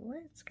don't know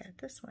what's got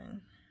this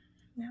one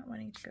not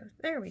wanting to go.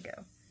 There we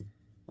go.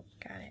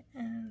 Got it.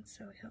 And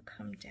so he'll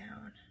come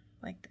down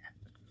like that.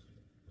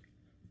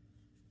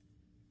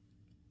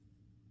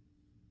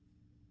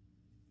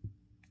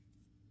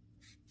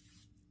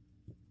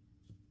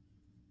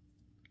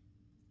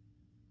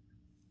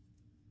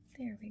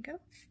 There we go.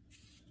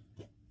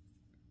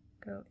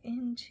 Go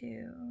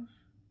into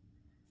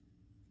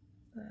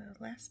the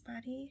last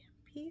body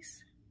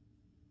piece,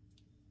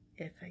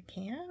 if I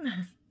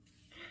can.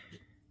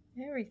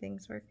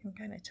 Everything's working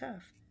kind of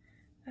tough.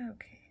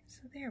 Okay, so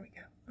there we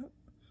go. Oh,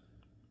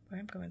 well,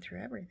 I'm going through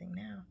everything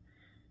now.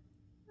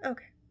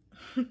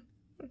 Okay.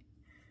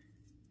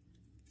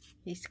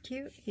 He's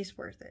cute, he's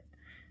worth it.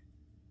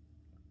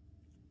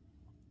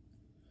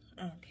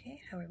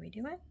 Okay, how are we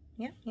doing?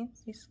 Yeah,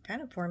 he's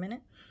kind of forming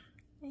it.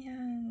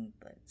 And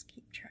let's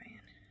keep trying.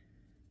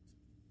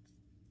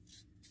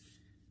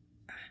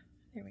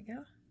 There we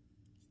go.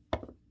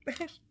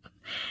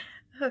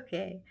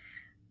 Okay.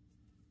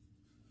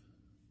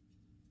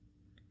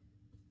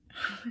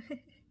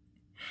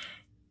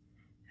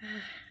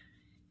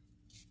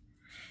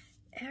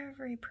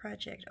 Every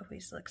project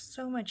always looks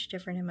so much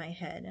different in my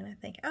head, and I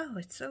think, oh,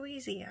 it's so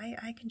easy.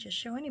 I can just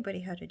show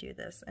anybody how to do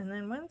this. And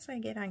then once I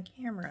get on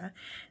camera,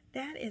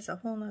 that is a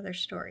whole nother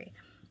story.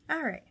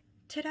 All right,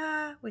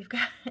 ta-da! We've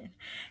got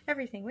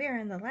everything. We are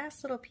in the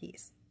last little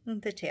piece,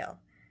 the tail.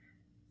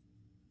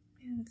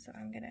 And so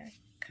I'm going to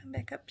come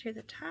back up to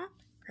the top,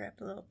 grab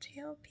the little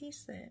tail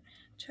piece that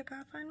took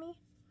off on me,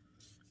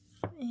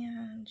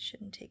 and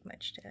shouldn't take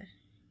much to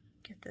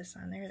get this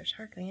on there. There's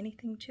hardly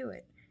anything to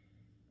it.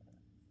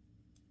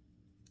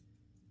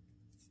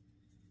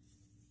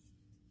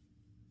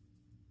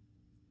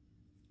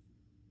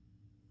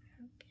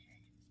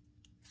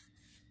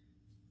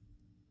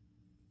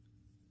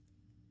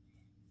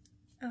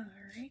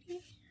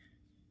 Alrighty,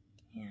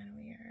 and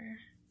we are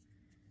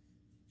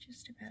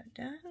just about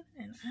done,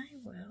 and I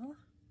will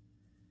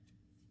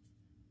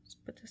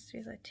just put this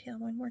through the tail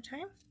one more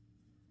time.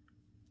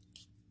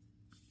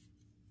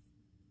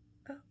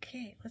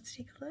 Okay, let's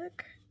take a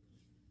look.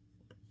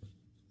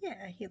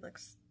 Yeah, he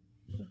looks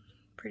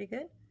pretty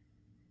good.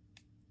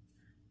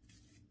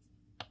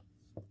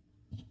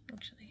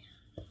 Actually,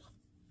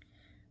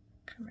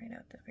 come right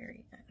out the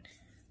very end.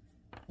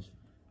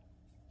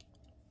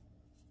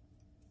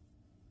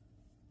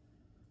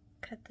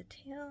 Cut the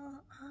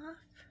tail off.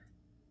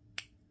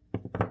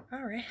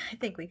 All right, I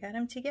think we got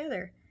them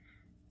together.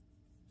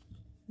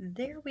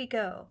 There we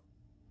go.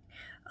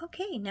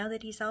 Okay, now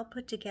that he's all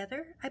put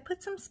together, I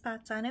put some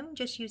spots on him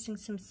just using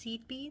some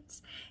seed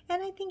beads,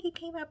 and I think he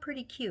came out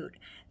pretty cute.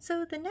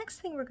 So the next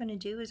thing we're going to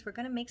do is we're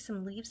going to make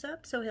some leaves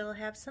up so he'll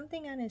have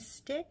something on his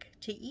stick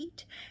to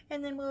eat,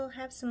 and then we'll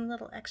have some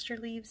little extra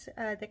leaves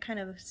that kind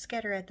of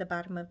scatter at the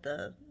bottom of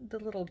the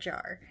little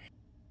jar.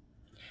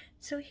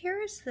 So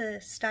here's the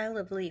style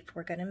of leaf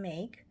we're going to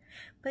make,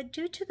 but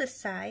due to the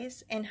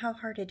size and how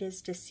hard it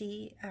is to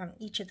see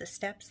each of the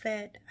steps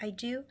that I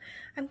do,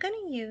 I'm going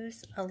to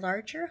use a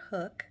larger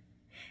hook,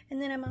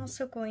 and then I'm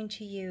also going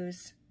to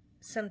use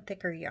some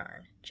thicker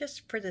yarn,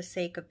 just for the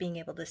sake of being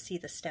able to see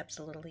the steps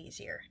a little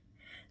easier.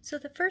 So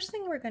the first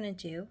thing we're going to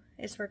do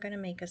is we're going to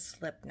make a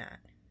slip knot.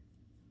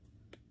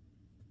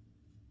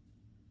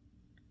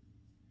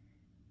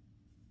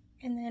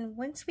 And then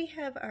once we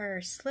have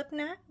our slip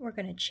knot, we're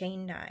going to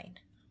chain 9.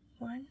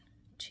 1,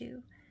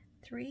 2,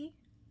 3,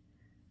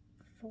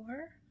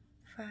 4,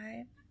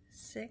 5,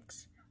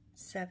 6,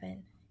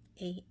 7,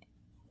 8,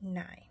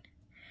 9.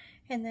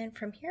 And then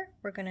from here,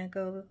 we're going to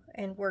go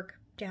and work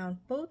down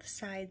both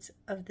sides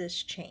of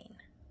this chain.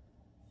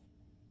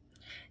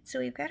 So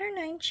we've got our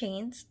 9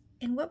 chains,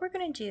 and what we're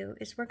going to do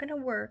is we're going to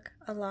work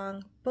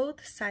along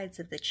both sides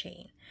of the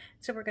chain.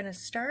 So we're going to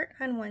start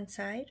on one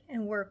side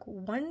and work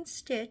 1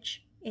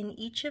 stitch in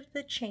each of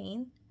the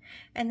chain,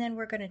 and then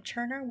we're going to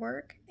turn our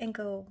work and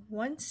go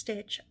 1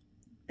 stitch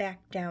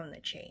back down the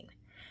chain.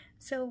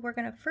 So we're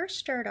going to first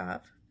start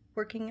off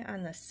working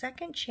on the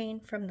second chain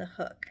from the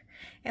hook,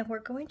 and we're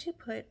going to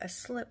put a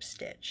slip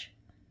stitch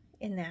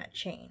in that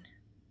chain.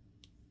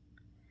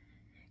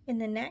 In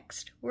the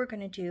next, we're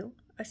going to do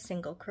a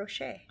single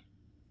crochet.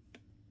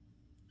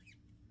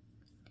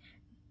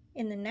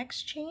 In the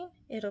next chain,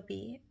 it'll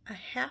be a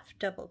half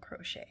double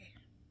crochet.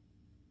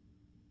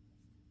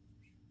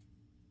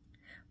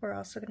 We're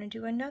also going to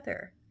do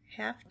another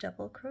half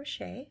double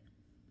crochet.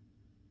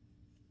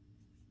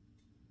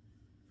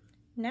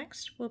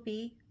 Next will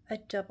be a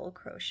double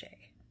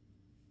crochet.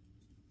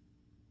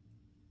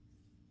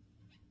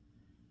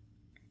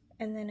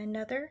 And then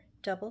another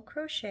double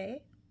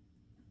crochet.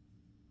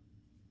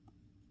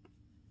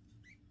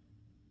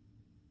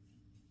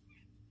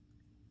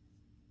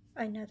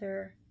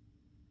 Another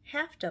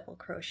half double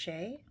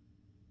crochet.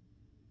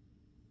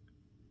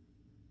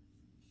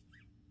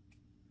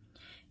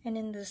 And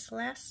in this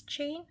last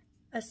chain,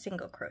 a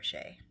single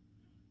crochet.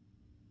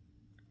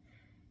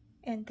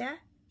 And that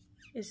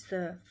is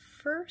the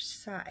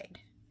first side.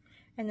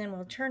 And then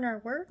we'll turn our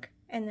work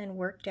and then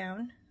work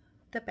down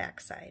the back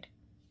side.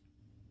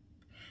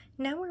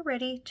 Now we're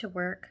ready to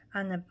work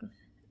on the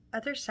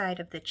other side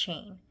of the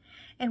chain.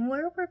 And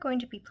where we're going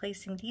to be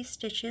placing these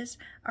stitches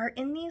are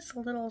in these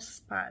little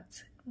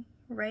spots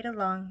right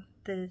along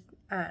the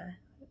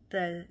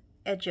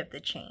edge of the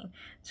chain.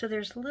 So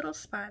there's little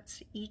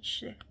spots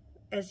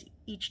as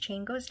each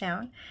chain goes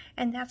down,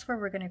 and that's where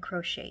we're going to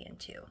crochet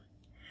into.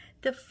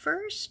 The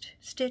first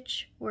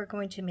stitch we're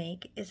going to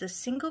make is a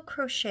single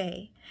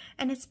crochet,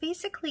 and it's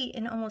basically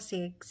in almost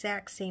the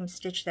exact same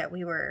stitch that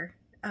we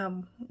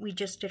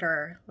just did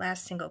our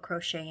last single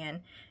crochet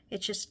in.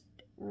 It's just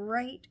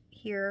right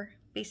here,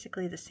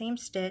 basically the same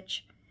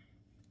stitch.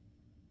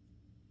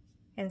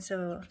 And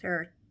so there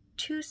are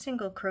 2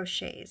 single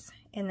crochets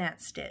in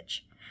that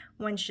stitch.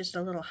 One's just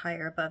a little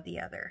higher above the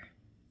other.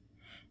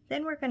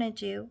 Then we're going to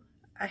do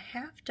a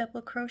half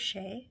double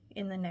crochet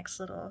in the next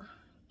little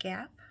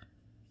gap,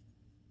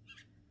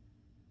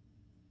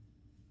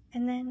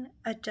 and then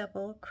a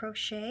double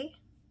crochet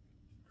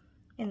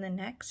in the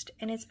next,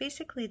 and it's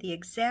basically the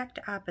exact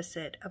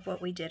opposite of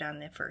what we did on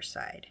the first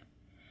side.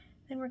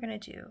 Then we're going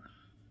to do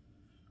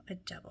a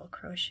double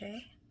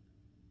crochet,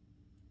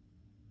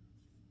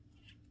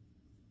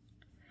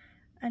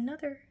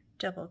 another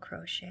double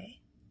crochet,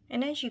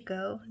 and as you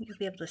go you'll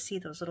be able to see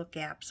those little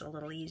gaps a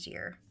little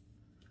easier.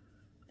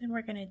 Then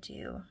we're going to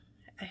do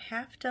a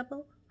half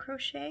double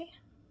crochet,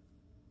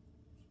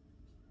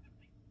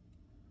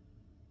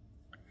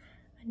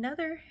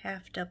 another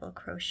half double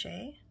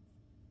crochet,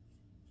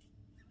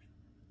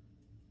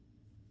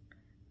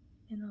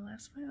 and the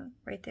last one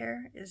right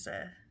there is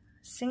a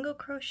single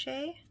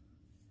crochet,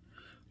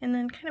 and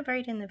then kind of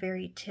right in the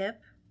very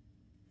tip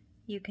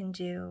you can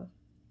do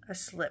a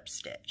slip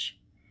stitch,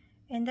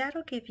 and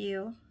that'll give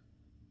you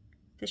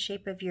the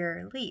shape of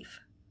your leaf.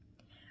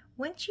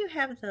 Once you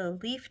have the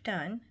leaf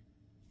done,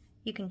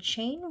 you can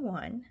chain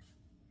 1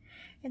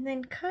 and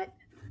then cut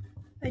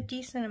a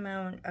decent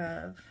amount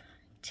of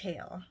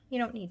tail. You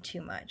don't need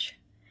too much,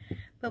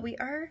 but we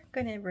are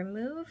going to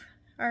remove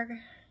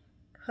our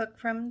hook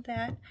from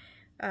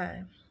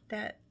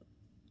that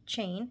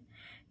chain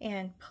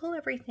and pull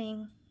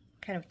everything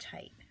kind of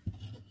tight.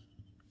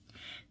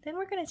 Then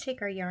we're going to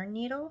take our yarn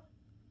needle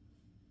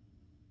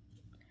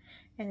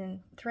and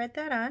thread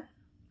that on,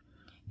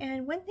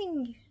 and one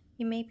thing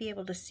you may be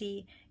able to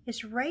see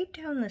is right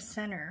down the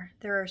center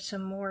there are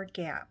some more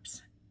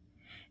gaps,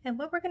 and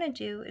what we're going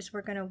to do is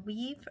we're going to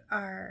weave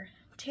our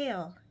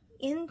tail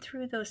in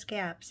through those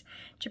gaps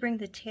to bring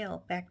the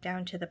tail back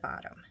down to the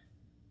bottom.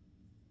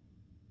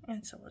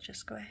 And so we'll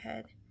just go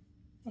ahead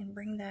and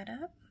bring that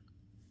up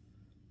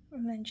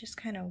and then just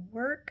kind of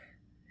work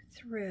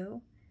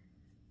through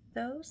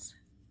those,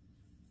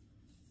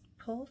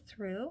 pull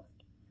through,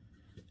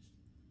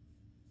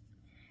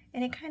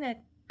 and it kind of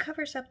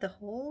covers up the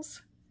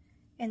holes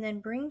and then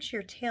brings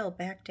your tail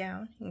back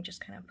down. You can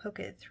just kind of poke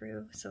it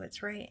through so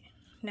it's right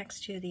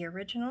next to the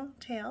original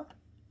tail.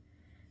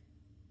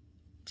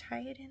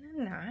 Tie it in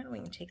a knot. We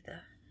can take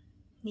the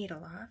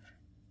needle off,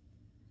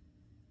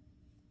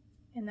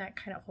 and that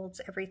kind of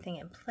holds everything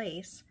in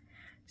place.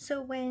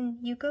 So when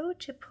you go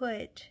to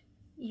put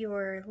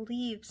your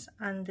leaves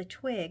on the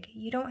twig,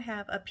 you don't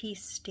have a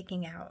piece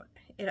sticking out.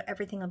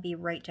 Everything will be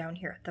right down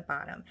here at the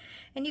bottom,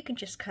 and you can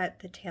just cut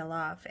the tail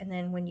off, and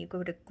then when you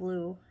go to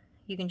glue,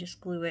 you can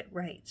just glue it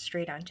right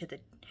straight onto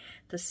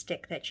the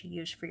stick that you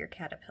use for your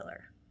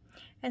caterpillar.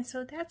 And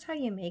so that's how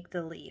you make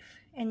the leaf.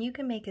 And you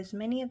can make as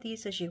many of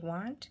these as you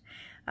want.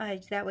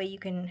 That way you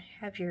can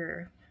have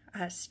your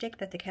stick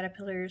that the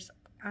caterpillar's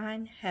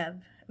on have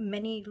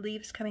many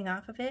leaves coming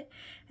off of it,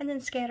 and then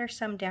scatter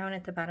some down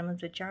at the bottom of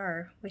the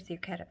jar with your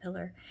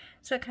caterpillar.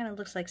 So it kind of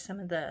looks like some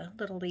of the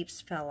little leaves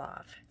fell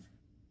off.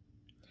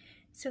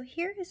 So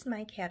here is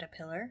my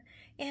caterpillar,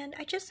 and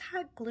I just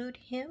hot glued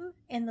him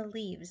and the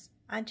leaves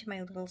onto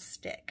my little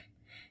stick.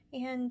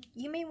 And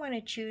you may want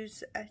to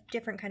choose a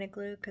different kind of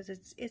glue because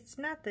it's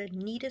not the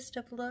neatest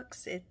of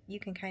looks. You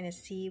can kind of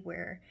see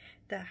where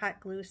the hot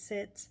glue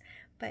sits,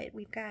 but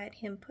we've got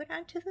him put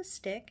onto the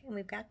stick and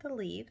we've got the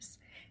leaves,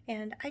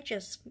 and I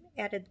just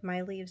added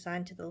my leaves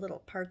onto the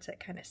little parts that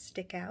kind of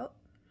stick out.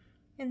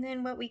 And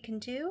then what we can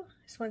do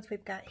is once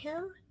we've got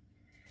him,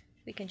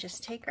 we can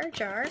just take our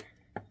jar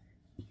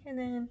and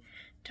then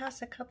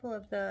toss a couple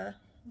of the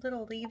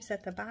little leaves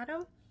at the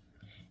bottom,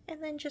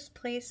 and then just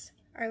place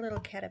our little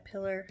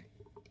caterpillar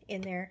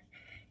in there.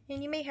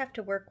 And you may have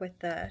to work with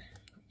the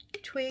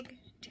twig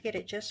to get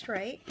it just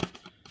right,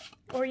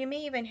 or you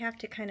may even have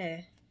to kind of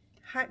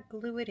hot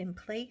glue it in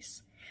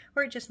place,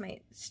 or it just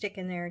might stick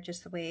in there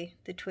just the way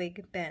the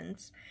twig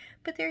bends.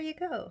 But there you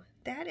go.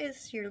 That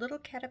is your little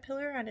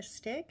caterpillar on a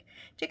stick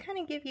to kind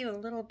of give you a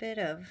little bit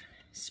of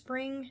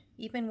spring,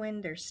 even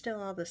when there's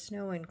still all the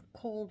snow and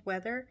cold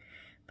weather.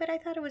 But I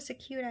thought it was a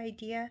cute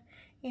idea,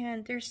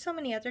 and there's so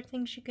many other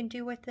things you can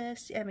do with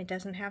this. I mean, it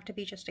doesn't have to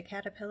be just a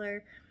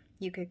caterpillar.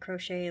 You could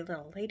crochet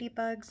little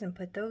ladybugs and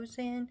put those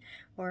in,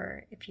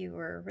 or if you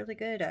were really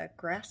good, a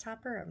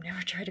grasshopper. I've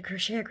never tried to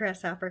crochet a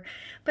grasshopper,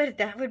 but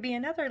that would be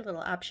another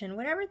little option.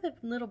 Whatever the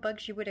little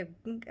bugs you would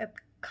have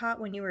caught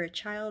when you were a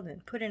child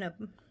and put in a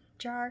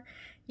jar,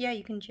 yeah,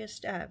 you can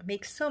just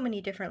make so many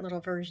different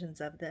little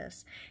versions of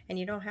this, and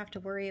you don't have to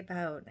worry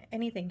about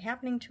anything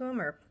happening to them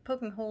or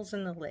poking holes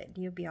in the lid.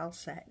 You'll be all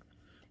set.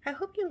 I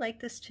hope you like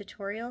this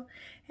tutorial,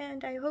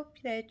 and I hope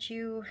that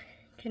you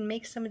can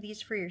make some of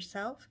these for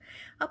yourself.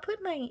 I'll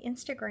put my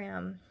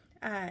Instagram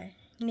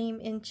name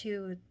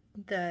into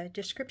the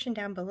description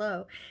down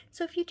below,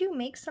 so if you do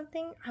make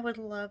something, I would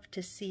love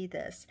to see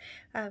this.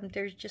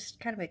 There's just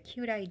kind of a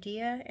cute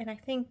idea, and I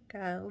think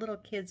little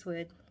kids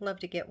would love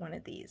to get one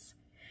of these.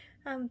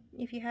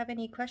 If you have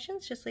any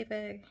questions, just leave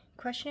a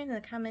question in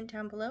the comment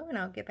down below, and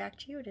I'll get back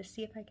to you to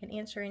see if I can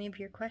answer any of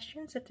your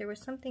questions if there was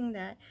something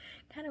that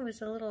kind of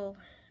was a little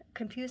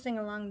confusing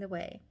along the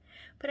way.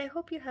 But I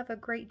hope you have a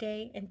great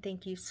day, and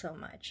thank you so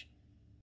much.